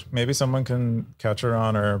 Office. Maybe someone can catch her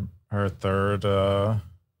on her third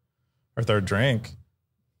drink.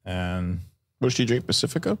 And what does she drink?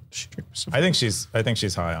 Pacifico? Does she drink Pacifico? I think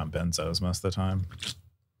she's high on benzos most of the time.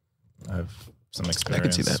 I have some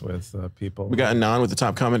experience with people. We got Anon with the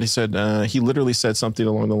top comment. He said he literally said something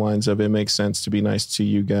along the lines of, "It makes sense to be nice to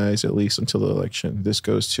you guys at least until the election. This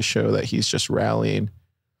goes to show that he's just rallying."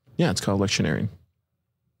 Yeah, it's called electioneering.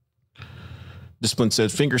 Discipline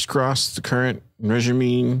said, fingers crossed, the current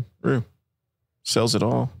regime sells it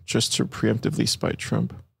all just to preemptively spite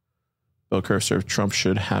Trump. Bell curve served Trump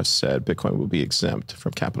should have said Bitcoin will be exempt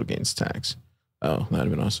from capital gains tax. Oh, that'd have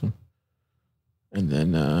been awesome. And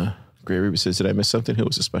then Gray Ruby says, did I miss something? Who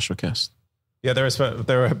was a special guest? Yeah, there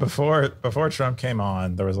were before Trump came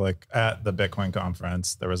on, there was like at the Bitcoin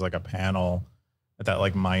conference, there was like a panel at that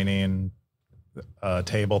like mining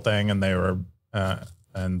table thing, and they were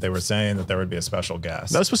saying that there would be a special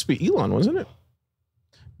guest. That was supposed to be Elon, wasn't it?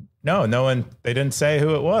 No one. They didn't say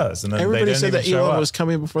who it was, and then everybody said that Elon up. was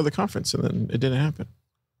coming before the conference, and then it didn't happen.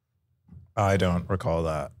 I don't recall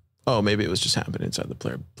that. Oh, maybe it was just happening inside the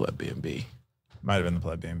Pleb B&B. Might have been the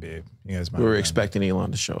Pleb B&B. You guys might. We were expecting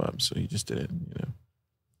Elon to show up, so he just didn't.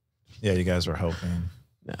 Yeah, you guys were hoping.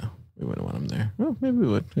 No, we wouldn't want him there. Well, maybe we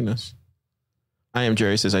would. Who knows? I am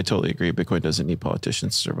Jerry says, I totally agree. Bitcoin doesn't need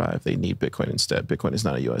politicians to survive. They need Bitcoin instead. Bitcoin is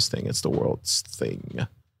not a U.S. thing. It's the world's thing.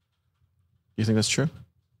 You think that's true?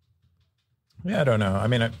 Yeah, I don't know. I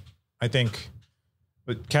mean, I think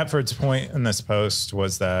but Catford's point in this post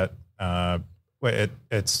was that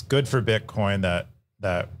it's good for Bitcoin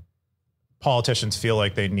that politicians feel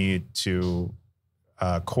like they need to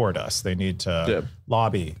court us. They need to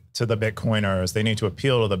lobby to the Bitcoiners. They need to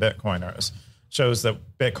appeal to the Bitcoiners. Shows that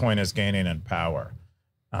Bitcoin is gaining in power.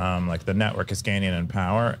 Like the network is gaining in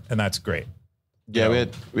power, and that's great. Yeah,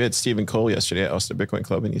 we had Stephen Cole yesterday at Austin Bitcoin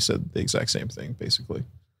Club, and he said the exact same thing, basically.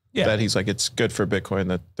 Yeah. That he's like, it's good for Bitcoin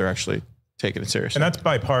that they're actually taking it seriously. And that's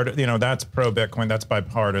bipartisan, that's pro-Bitcoin, that's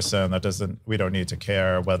bipartisan. We don't need to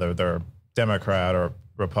care whether they're Democrat or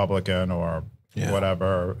Republican or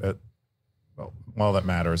whatever. All that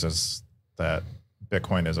matters is that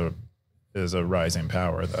Bitcoin is a rising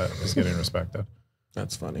power that is getting respected.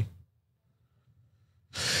 That's funny.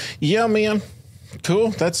 Yeah, man.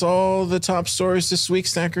 Cool. That's all the top stories this week,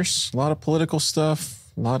 Snackers. A lot of political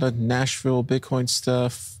stuff, a lot of Nashville Bitcoin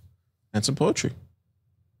stuff, and some poetry.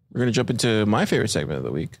 We're going to jump into my favorite segment of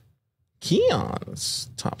the week, Keyan's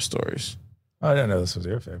top stories. I didn't know this was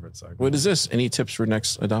your favorite segment. What is this? Any tips for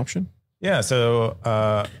next adoption? Yeah, so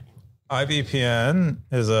iVPN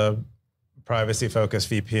is a privacy-focused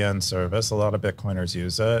VPN service. A lot of Bitcoiners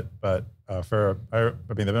use it, but they've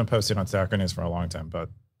been posting on Stacker News for a long time, but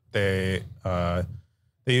they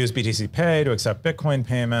use BTC Pay to accept Bitcoin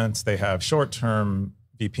payments. They have short-term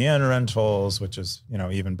VPN rentals, which is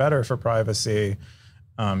even better for privacy.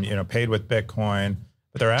 Paid with Bitcoin,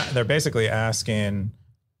 but they're basically asking,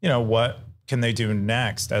 what can they do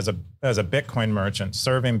next as a Bitcoin merchant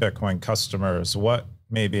serving Bitcoin customers?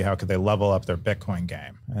 How could they level up their Bitcoin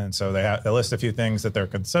game? And so they list a few things that they're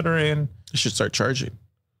considering. They should start charging.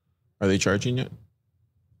 Are they charging yet?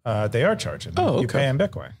 They are charging. Oh, okay. You pay in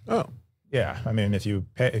Bitcoin. Oh, yeah. I mean, if you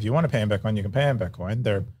want to pay in Bitcoin, you can pay in Bitcoin.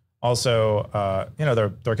 They're also,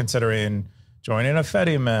 they're considering joining a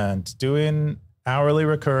Fediment, doing hourly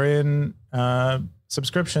recurring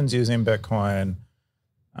subscriptions using Bitcoin.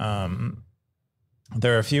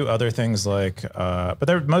 There are a few other things but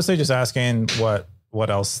they're mostly just asking what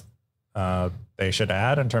else they should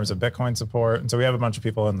add in terms of Bitcoin support. And so we have a bunch of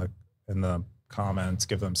people in the comments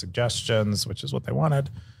give them suggestions, which is what they wanted.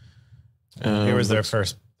 Here was their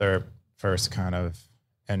first kind of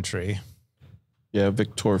entry. Yeah,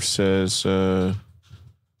 Victor says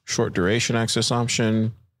short duration access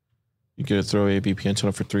option. You get to throw a VPN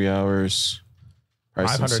tunnel for 3 hours.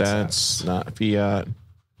 Price in sats, not fiat.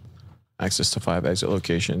 Access to 5 exit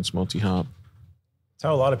locations, multi-hop. That's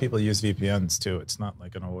how a lot of people use VPNs too. It's not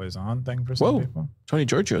like an always on thing for some people. Tony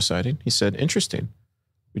Giorgio citing. He said, interesting.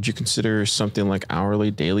 Would you consider something like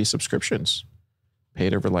hourly, daily subscriptions?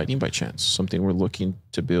 Paid over Lightning by chance? Something we're looking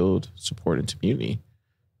to build, support, into community.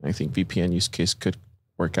 And I think VPN use case could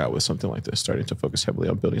work out with something like this, starting to focus heavily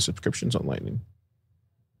on building subscriptions on Lightning.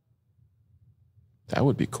 That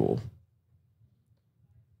would be cool.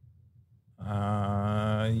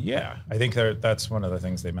 Yeah, I think that's one of the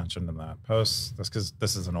things they mentioned in that post. That's because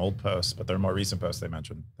this is an old post, but their more recent post, they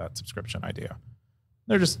mentioned that subscription idea.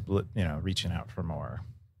 They're just, reaching out for more.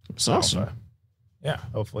 It's awesome. Yeah,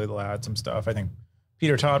 hopefully they'll add some stuff. I think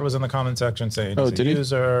Peter Todd was in the comment section saying he's a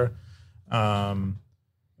user. There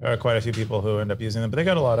are quite a few people who end up using them, but they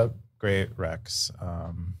got a lot of great recs.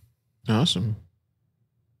 Awesome.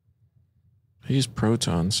 I use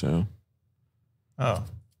Proton, so. Oh.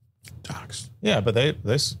 Docs. Yeah, but they're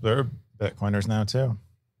Bitcoiners now too.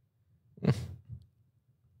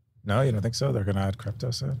 No, you don't think so? They're going to add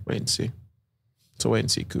crypto soon? Wait and see. It's a wait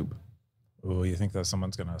and see, Coop. Oh, you think that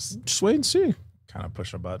someone's going to just wait and see? Kind of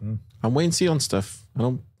push a button? I'm wait and see on stuff. I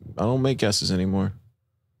don't make guesses anymore.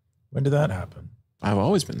 When did that happen? I've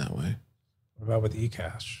always been that way. What about with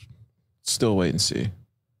eCash? Still wait and see.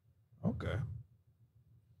 Okay.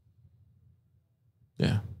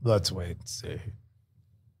 Yeah. Let's wait and see.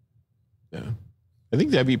 Yeah. I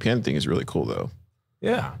think that VPN thing is really cool, though.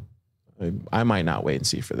 Yeah. I might not wait and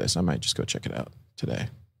see for this. I might just go check it out today.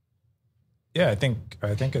 Yeah, I think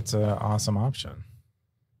it's an awesome option.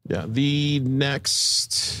 Yeah. The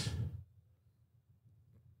next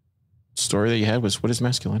story that you had was, what is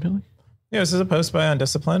masculinity? Yeah, this is a post by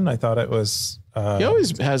Undisciplined. I thought it was... he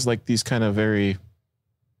always has like these kind of very...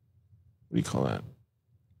 What do you call that?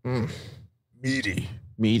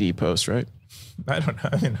 Meaty posts, right? I don't know.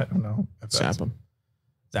 I don't know. Zap them.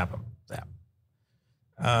 Zap.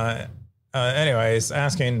 Anyways,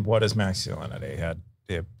 asking what is masculinity?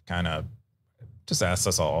 He kind of just asked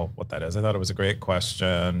us all what that is. I thought it was a great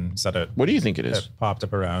question. Said it. What do you think it is? It popped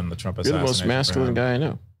up around the Trump You're assassination. the most masculine guy I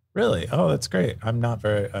know. Really? Oh, that's great. I'm not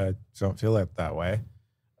very. I don't feel it that way.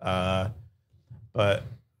 But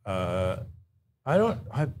I don't.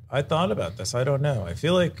 I thought about this. I don't know. I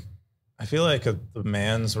feel like the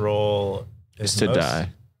man's role is to die.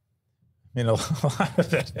 A lot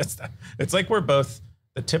of it is that. It's like we're both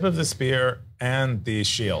the tip of the spear and the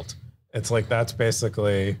shield. It's like that's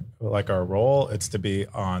basically like our role. It's to be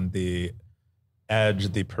on the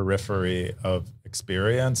edge, the periphery of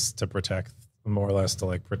experience to protect, more or less to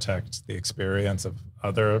like protect the experience of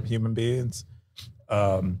other human beings.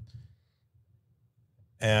 And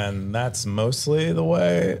that's mostly the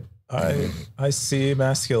way I see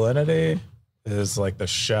masculinity is like the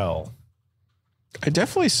shell. I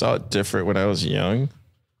definitely saw it different when I was young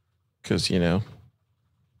because, I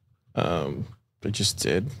just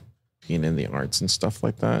did being in the arts and stuff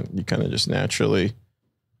like that. You kind of just naturally,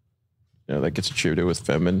 that gets attributed with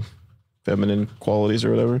feminine qualities or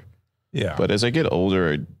whatever. Yeah. But as I get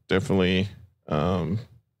older, I definitely,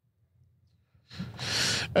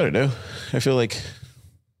 I don't know. I feel like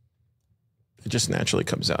it just naturally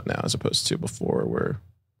comes out now as opposed to before where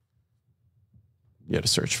you had to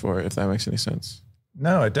search for it, if that makes any sense.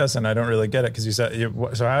 No, it doesn't. I don't really get it because you said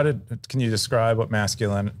can you describe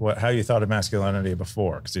how you thought of masculinity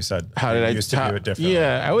before? Because you said how did I used to do it differently.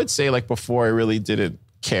 Yeah, I would say like before I really didn't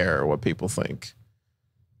care what people think.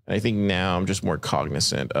 And I think now I'm just more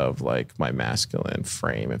cognizant of like my masculine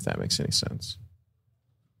frame, if that makes any sense.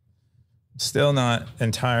 Still not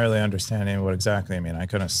entirely understanding what exactly I mean. I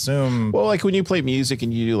can assume. Well, like when you play music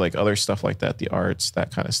and you do like other stuff like that, the arts,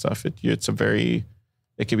 that kind of stuff, it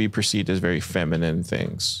can be perceived as very feminine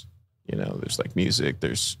things. You know, there's like music,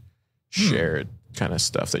 there's shared kind of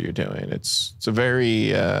stuff that you're doing. It's a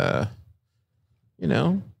very,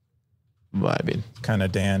 vibing. Kind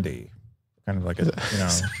of dandy. Kind of like a,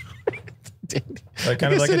 Dandy. like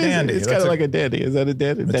kind of like a dandy. It's kind of like a dandy. Is that a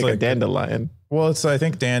dandy? It's like a dandelion. Well, I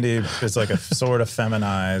think dandy is like a sort of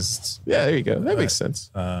feminized. Yeah, there you go. That makes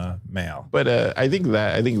sense. Male. But I think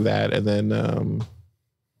that, and then and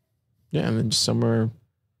then just somewhere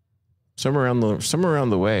around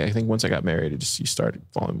the way, I think once I got married, you started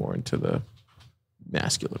falling more into the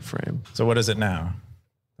masculine frame. So what is it now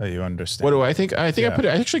that you understand? What do I think? I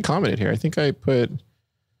actually commented here. I think I put.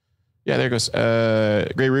 Yeah, there it goes.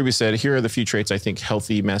 Gray Ruby said, here are the few traits I think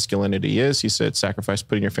healthy masculinity is. He said, sacrifice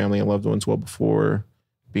putting your family and loved ones well before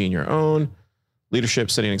being your own. Leadership,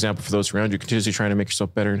 setting an example for those around you, continuously trying to make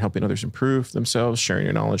yourself better and helping others improve themselves, sharing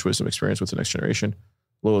your knowledge, wisdom, experience with the next generation.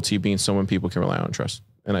 Loyalty, being someone people can rely on and trust.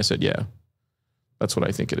 And I said, yeah, that's what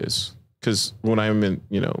I think it is. Because when I'm in,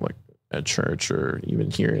 like at church or even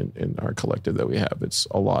here in our collective that we have, it's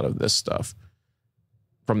a lot of this stuff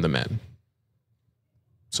from the men.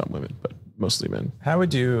 Some women, but mostly men. How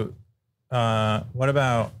would you, how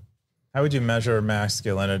would you measure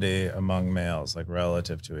masculinity among males, like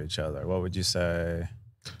relative to each other? What would you say?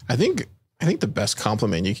 I think the best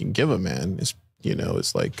compliment you can give a man is,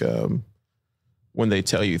 it's like when they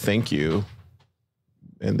tell you thank you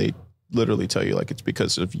and they literally tell you like, it's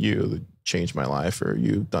because of you that changed my life or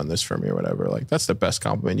you've done this for me or whatever. Like that's the best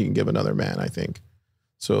compliment you can give another man, I think.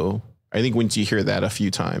 So I think once you hear that a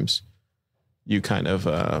few times, you kind of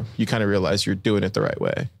realize you're doing it the right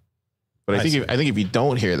way. But I think if you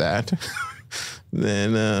don't hear that,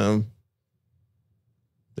 then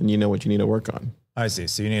you know what you need to work on. I see.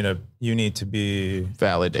 So you need to be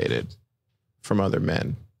validated from other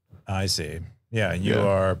men. I see. Yeah, you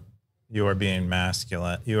are being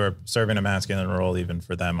masculine. You are serving a masculine role even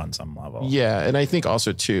for them on some level. Yeah, and I think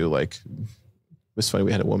also too, like it was funny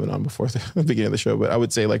we had a woman on before the beginning of the show, but I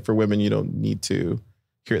would say like for women, you don't need to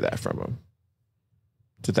hear that from them.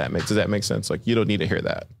 Does that make sense? Like you don't need to hear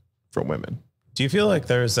that from women. Do you feel like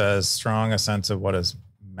there's as strong a sense of what is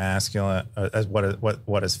masculine as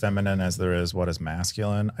what is feminine as there is what is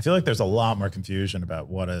masculine? I feel like there's a lot more confusion about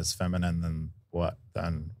what is feminine than what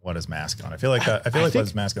is masculine. I feel like what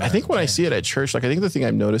is masculine. I think when I see it at church, like I think the thing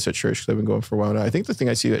I've noticed at church, because I've been going for a while now, I think the thing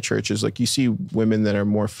I see at church is like you see women that are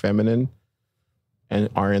more feminine and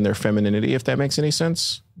are in their femininity, if that makes any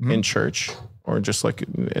sense, in church or just like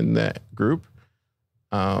in that group.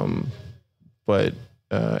 And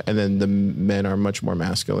then the men are much more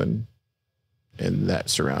masculine in that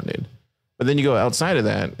surrounding. But then you go outside of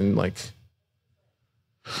that and like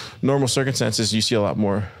normal circumstances, you see a lot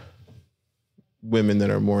more women that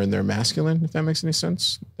are more in their masculine, if that makes any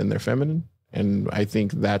sense, than their feminine. And I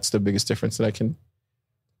think that's the biggest difference that I can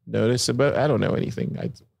notice. But I don't know anything.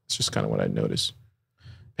 It's just kind of what I notice.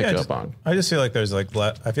 Pick up on. I just feel like there's like,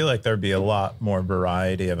 I feel like there'd be a lot more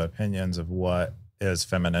variety of opinions of what is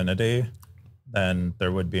femininity than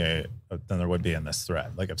there would be in this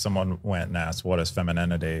thread. Like if someone went and asked what is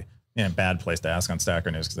femininity, bad place to ask on Stacker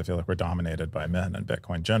News because I feel like we're dominated by men and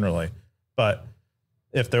Bitcoin generally. But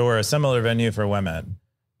if there were a similar venue for women,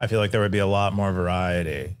 I feel like there would be a lot more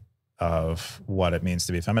variety of what it means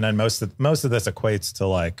to be feminine. Most of this equates to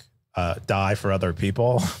like die for other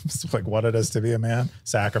people. It's like what it is to be a man,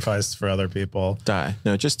 sacrifice for other people. Die.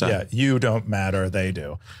 No, just die. Yeah, you don't matter, they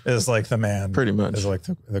do. It's like the man pretty much is like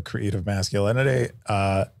the creed of masculinity.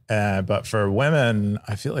 But for women,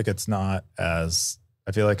 I feel like it's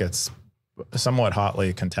somewhat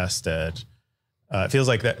hotly contested. It feels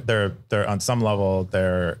like that they're on some level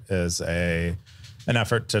there is an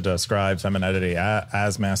effort to describe femininity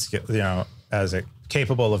as masculine, as a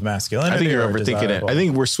capable of masculinity. I think you're overthinking it. I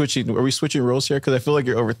think are we switching roles here? Because I feel like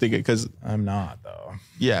you're overthinking it because I'm not though.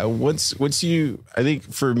 Yeah. Once you, I think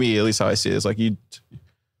for me, at least how I see it is like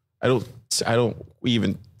I don't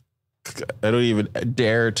even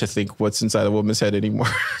dare to think what's inside a woman's head anymore.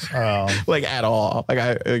 Like at all.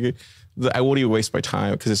 Like I won't even waste my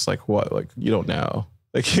time because it's like, what? Like, you don't know.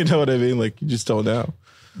 Like, you know what I mean? Like, you just don't know.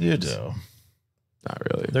 You do. Not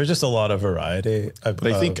really. There's just a lot of variety. But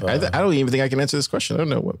I think, I don't even think I can answer this question. I don't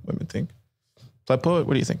know what women think. PlebPoet,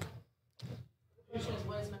 what do you think?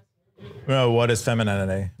 No, what is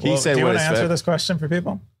femininity? He said, do you what want to is answer fem- this question for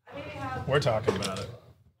people? We're talking about it.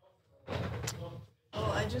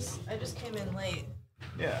 Well, I just came in late.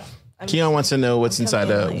 Yeah. Keyan wants to know what's I'm inside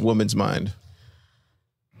coming a in late. woman's mind.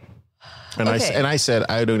 And Okay. I said,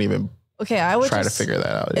 I don't even Okay, I would try just, to figure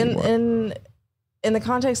that out anymore. in the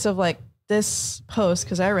context of like this post,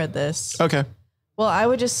 because I read this. Okay. Well, I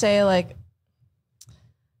would just say like,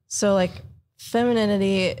 so like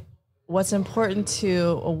femininity, what's important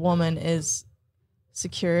to a woman is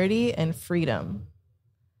security and freedom.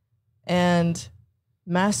 And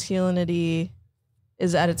masculinity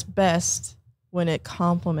is at its best when it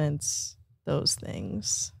complements those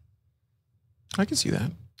things. I can see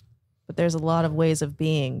that. But there's a lot of ways of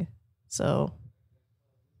being. So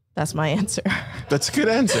that's my answer. That's a good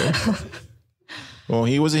answer. Well,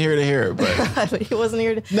 he wasn't here to hear it, but But he wasn't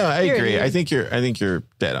here to no, I hear it. agree. I think you're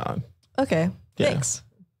dead on. Okay. Yeah. Thanks.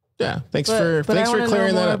 Yeah. Thanks But for I wanna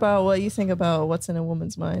clearing know that more up. about what you think about what's in a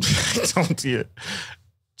woman's mind. Don't do it.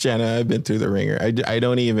 Jenna, I've been through the ringer. I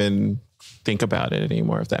don't even think about it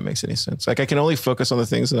anymore, if that makes any sense. Like, I can only focus on the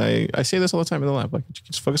things that I say this all the time in the lab. Like,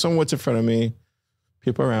 just focus on what's in front of me,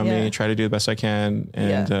 people around me, try to do the best I can,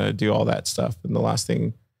 and do all that stuff. And the last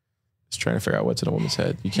thing is trying to figure out what's in a woman's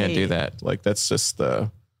head. You can't do that. Like, that's just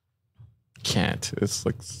can't. It's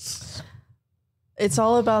like, It's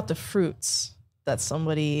all about the fruits that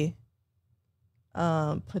somebody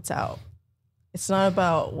puts out. It's not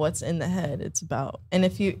about what's in the head. It's about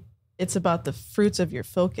the fruits of your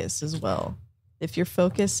focus as well. If your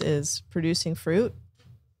focus is producing fruit,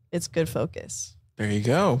 it's good focus. there you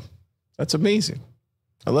go. That's amazing.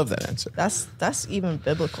 I love that answer. That's even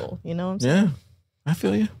biblical. You know what I'm saying? Yeah, I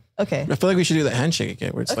feel you. Okay. I feel like we should do that handshake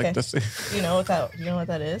again, where it's Okay. like this. You know what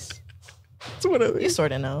that is? It's one of You these.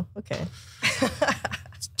 sort of know. Okay.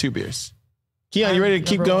 It's 2 beers. Keyan, you ready to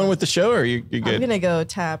keep Number going one. with the show, or you're good? I'm gonna go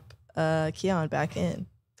tap Keyan back in.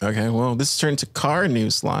 Okay, well, this is turned to car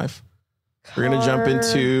news live. We're going to jump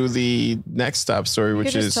into the next stop story, You which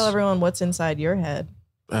could just is, tell everyone what's inside your head.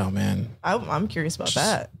 oh man, I'm curious about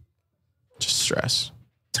that. just stress.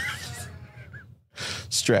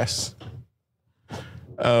 Stress.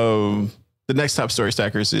 The next top story,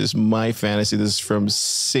 Stackers, is My Fantasy. This is from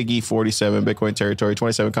Siggy47, Bitcoin Territory,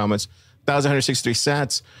 27 comments, 1,163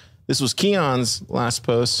 sats. This was Keyan's last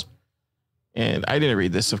post. And I didn't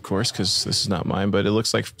read this, of course, because this is not mine, but it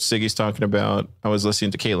looks like Siggy's talking about, I was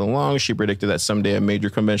listening to Caitlin Long. She predicted that someday a major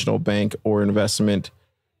conventional bank or investment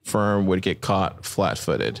firm would get caught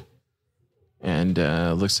flat-footed. And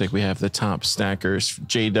looks like we have the top stackers.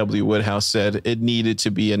 J.W. Woodhouse said it needed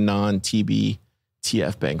to be a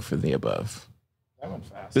non-TBTF bank for the above. That went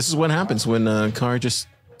fast. This is what happens when Car just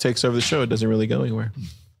takes over the show. It doesn't really go anywhere.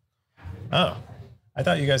 Oh, I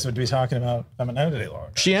thought you guys would be talking about femininity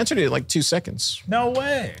longer. She answered it in like 2 seconds. No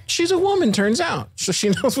way. She's a woman, turns out. So she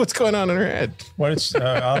knows what's going on in her head. What did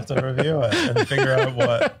I'll have to review it and figure out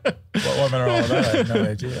what women are all about. I have no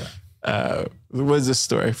idea. What is this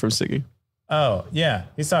story from Siggy? Oh, yeah.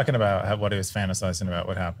 He's talking about what he was fantasizing about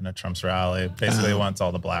what happened at Trump's rally. Basically, he wants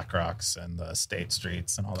all the Black Rocks and the state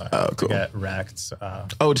streets and all that cool. to get wrecked.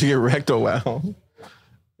 Oh, to get wrecked? Oh, wow.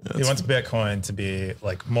 He wants Bitcoin to be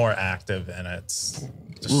like more active in its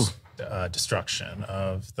destruction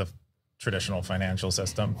of the traditional financial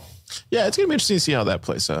system. Yeah, it's going to be interesting to see how that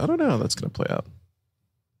plays out. I don't know how that's going to play out.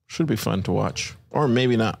 Should be fun to watch. Or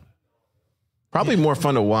maybe not. Probably more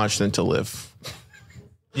fun to watch than to live.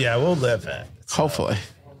 Yeah, we'll live it. Hopefully.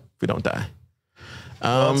 If we don't die.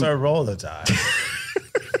 Well, it's our role to die.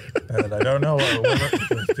 And I don't know what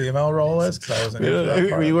the female role is because I wasn't here for that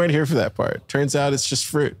part. We weren't here for that part. Turns out it's just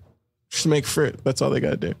fruit. Just make fruit. That's all they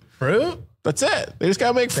got to do. Fruit? That's it. They just got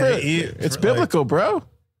to make fruit. It's biblical, bro.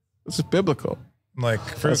 This is biblical. Like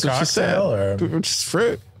fruit That's what she said. cocktail or Just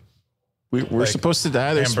fruit. We're like supposed to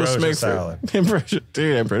die. They're supposed to make ambrosia fruit. Ambrosia.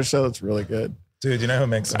 Dude, ambrosia salad's really good. Dude, you know who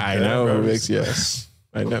makes some I good know who ambrosia? makes, yes.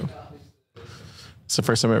 I know. It's the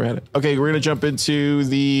first time I ever had it. Okay, we're going to jump into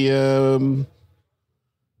the,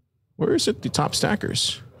 where is it? The top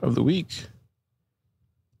stackers of the week.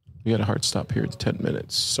 We got a hard stop here at 10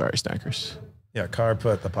 minutes. Sorry, stackers. Yeah, Car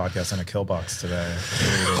put the podcast in a kill box today.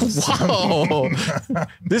 Wow.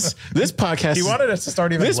 this podcast. He wanted us to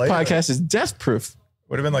start even This later. podcast is death proof.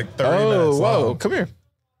 Would have been like 30 minutes whoa. long. Come here.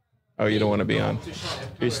 Oh, you don't want to be on.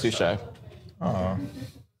 He's too shy. Oh.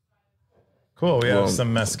 Cool. We have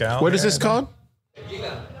some mezcal. What is here, this I think.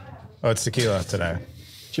 called? Oh, it's tequila today.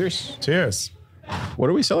 Cheers. Cheers. What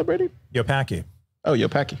are we celebrating? Yopaki. Oh,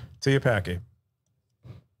 Yopaki. To Yopaki.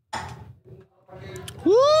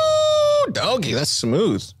 Woo, doggy. That's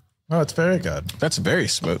smooth. Oh, it's very good. That's very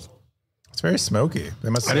smooth. It's very smoky. They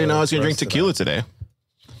must I didn't know I was going to drink tequila today.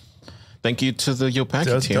 Thank you to the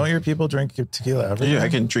Yopaki team. Don't your people drink tequila every day? Yeah, I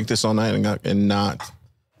can drink this all night and not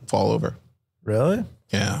fall over. Really?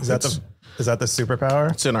 Yeah. Is that the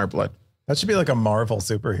superpower? It's in our blood. That should be like a Marvel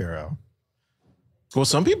superhero. Well,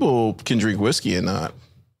 some people can drink whiskey and not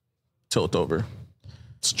tilt over.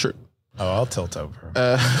 It's true. Oh, I'll tilt over.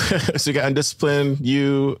 So you got Undisciplined,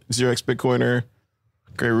 you, 0x Bitcoiner,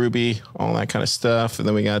 Gray Ruby, all that kind of stuff. And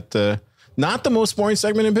then we got not the most boring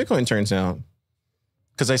segment in Bitcoin, turns out.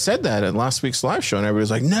 Because I said that at last week's live show and everybody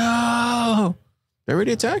was like, no, they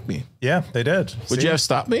already attacked me. Yeah, they did. Would you have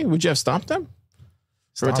stopped me? Would you have stopped them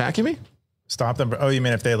for attacking me? Stop them. Oh, you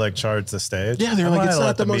mean if they like charged the stage? Yeah, they're like, it's not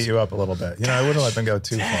let the them most. beat you up a little bit. You know, I wouldn't let them go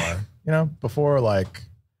too far. You know, before like,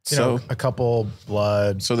 you know, a couple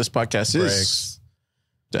blood. So this podcast is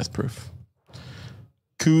death proof.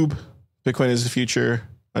 Cube, Bitcoin is the future,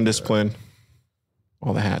 Undisciplined,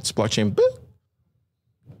 all the hats, blockchain.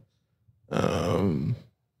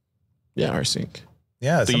 Yeah, rsync.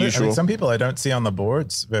 Yeah, the usual. Some people I don't see on the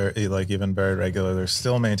boards very even very regular. They're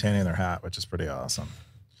still maintaining their hat, which is pretty awesome.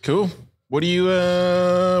 Cool. What are you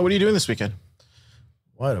doing this weekend?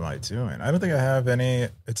 What am I doing? I don't think I have any.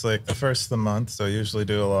 It's like the first of the month, so I usually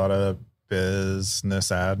do a lot of business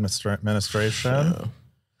administration,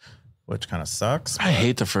 which kind of sucks. I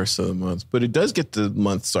hate the first of the month, but it does get the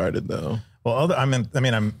month started though. Well, I'm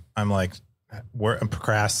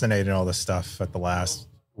procrastinating all this stuff at the last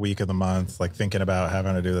week of the month, like thinking about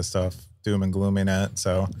having to do this stuff, doom and glooming it.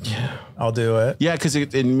 So yeah, I'll do it. Yeah, because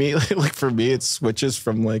like for me, it switches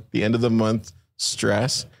from like the end of the month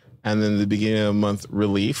stress and then the beginning of the month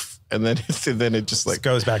relief, and then it just like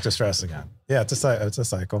goes back to stress again. Yeah, it's a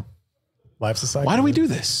cycle. Life's a cycle. Why do we do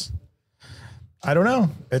this? I don't know.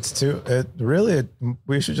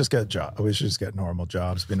 We should just get we should just get normal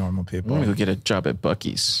jobs, be normal people. Maybe we'll get a job at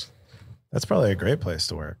Buc-ee's. That's probably a great place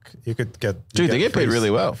to work. You could get they get paid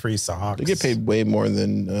really well. Free socks. They get paid way more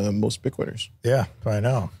than most Bitcoiners. Yeah, I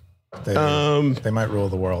know. They might rule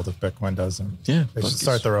the world if Bitcoin doesn't. Yeah, they should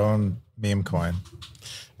start their own meme coin.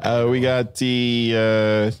 We got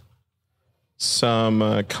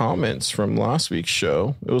some comments from last week's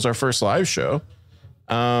show. It was our first live show.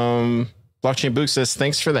 Blockchain Book says,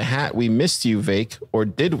 "Thanks for the hat. We missed you, Vake, or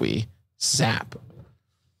did we? Zap."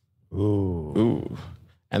 Ooh.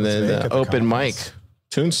 And then Open Mic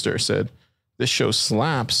Toonster said, "This show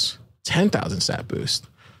slaps. 10,000 sat boost."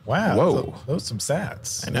 Wow. Whoa. Those some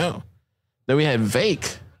sats. I know. Then we had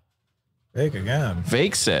Vake. Vake again.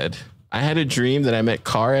 Vake said, "I had a dream that I met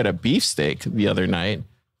Car at a beefsteak the other night.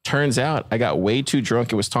 Turns out I got way too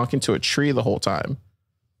drunk and was talking to a tree the whole time."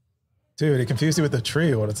 Dude, he confused you with the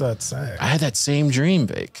tree. What does that say? I had that same dream,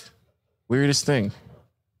 Vake. Weirdest thing.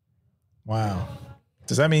 Wow.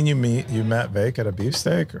 Does that mean you met Vake at a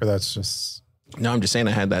beefsteak, or that's just... No, I'm just saying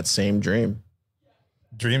I had that same dream.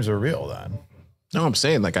 Dreams are real then. No, I'm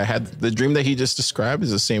saying like I had the dream that he just described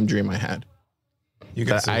is the same dream I had.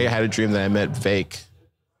 I had a dream that I met Vake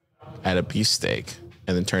at a beefsteak,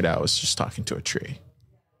 and then turned out I was just talking to a tree.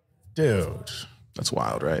 Dude. That's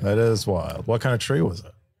wild, right? That is wild. What kind of tree was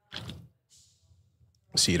it?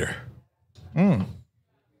 Cedar.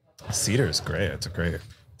 Cedar is great. It's a great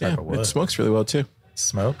type of wood. It smokes really well too. It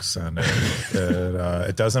smokes and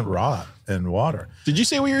it doesn't rot in water. Did you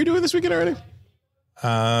say what you were doing this weekend already?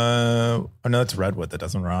 No, it's redwood that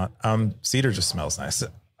doesn't rot. Cedar just smells nice.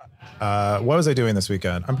 What was I doing this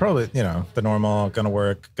weekend? I'm probably, the normal, gonna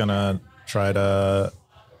work, gonna try to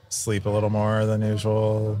sleep a little more than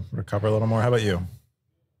usual, recover a little more. How about you?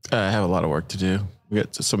 I have a lot of work to do. We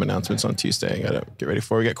got some announcements on Tuesday. I gotta get ready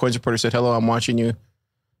for. We got Coins Reporter said, "Hello, I'm watching you."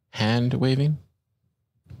 Hand waving.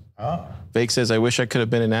 Oh. Vake says, "I wish I could have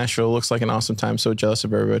been in Nashville. Looks like an awesome time. So jealous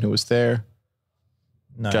of everyone who was there."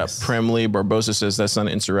 Nice. Got Premley Barbosa says, "That's not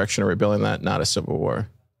an insurrection or rebellion. That not a civil war."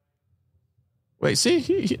 Wait,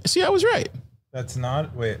 see, I was right. That's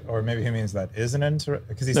not. Wait, or maybe he means that is an insurrection.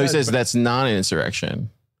 Because he says that's not an insurrection.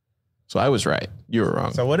 So I was right. You were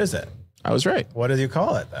wrong. So what is it? I was right. What do you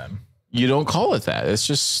call it then? You don't call it that. It's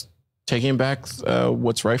just taking back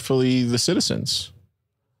what's rightfully the citizens.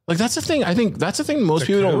 Like that's the thing. I think that's the thing most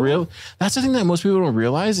people don't realize. That's the thing that most people don't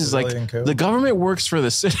realize is like the government works for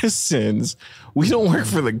the citizens. We don't work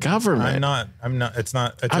for the government. I'm not. It's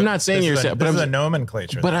not. I'm not saying you're. But I'm a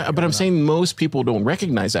nomenclature. But I'm saying most people don't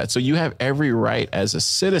recognize that. So you have every right as a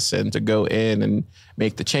citizen to go in and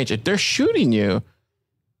make the change. If they're shooting you,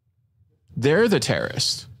 they're the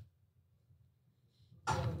terrorist.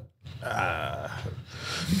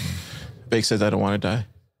 Bake says, I don't want to die.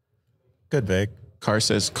 Good, Vic. Car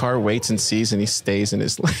says, Car waits and sees and he stays in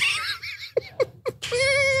his lane.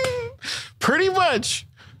 Pretty much.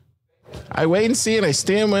 I wait and see and I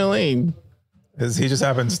stay in my lane. He just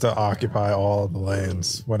happens to occupy all of the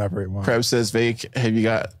lanes whenever he wants. Preb says, Vake, have you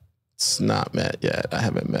got... It's not met yet. I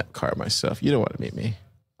haven't met Car myself. You don't want to meet me.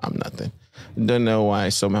 I'm nothing. Don't know why I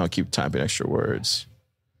somehow keep typing extra words.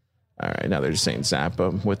 All right, now they're just saying zap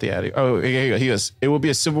him with the attitude. Oh, he goes, it will be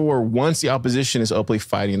a civil war once the opposition is openly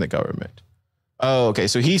fighting the government. Oh, okay.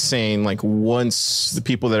 So he's saying like once the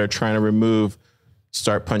people that are trying to remove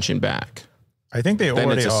start punching back. I think they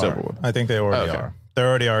already are. Civil war. I think they already are. They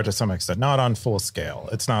already are to some extent, not on full scale.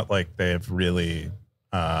 It's not like they've really,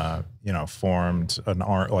 formed an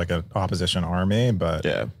opposition army, but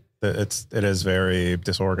yeah, it is very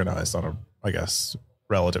disorganized on I guess,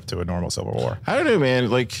 relative to a normal civil war. I don't know, man.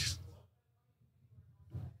 Like,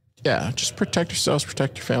 yeah, just protect yourselves,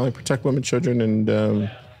 protect your family, protect women, children,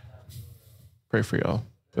 and pray for y'all.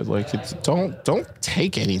 But like, don't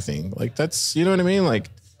take anything. Like that's, you know what I mean? Like,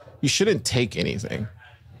 you shouldn't take anything.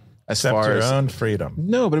 Except far your as own freedom.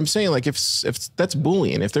 No, but I'm saying like if that's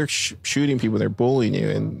bullying, if they're shooting people, they're bullying you,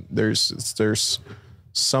 and there's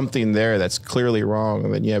something there that's clearly wrong,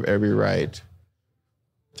 and then you have every right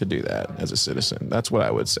to do that as a citizen. That's what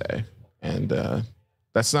I would say, and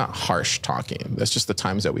that's not harsh talking. That's just the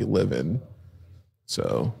times that we live in.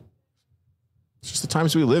 So it's just the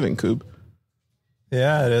times we live in, Coop.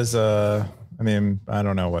 Yeah, it is. I mean, I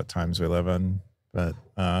don't know what times we live in, but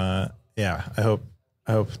yeah, I hope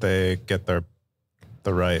they get the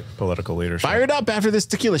right political leadership. Fired up after this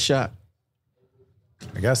tequila shot.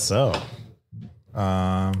 I guess so.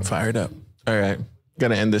 Fired up. All right.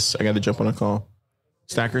 Gotta end this. I gotta jump on a call.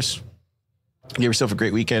 Stackers, give yourself a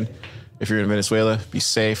great weekend. If you're in Venezuela, be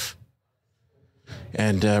safe.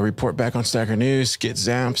 And report back on Stacker News. Get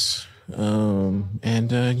Zamps.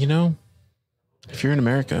 If you're in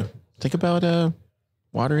America, think about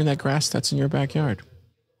watering that grass that's in your backyard.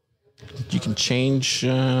 You can change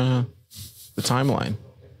the timeline.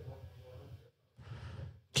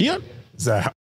 Keyan? Zap.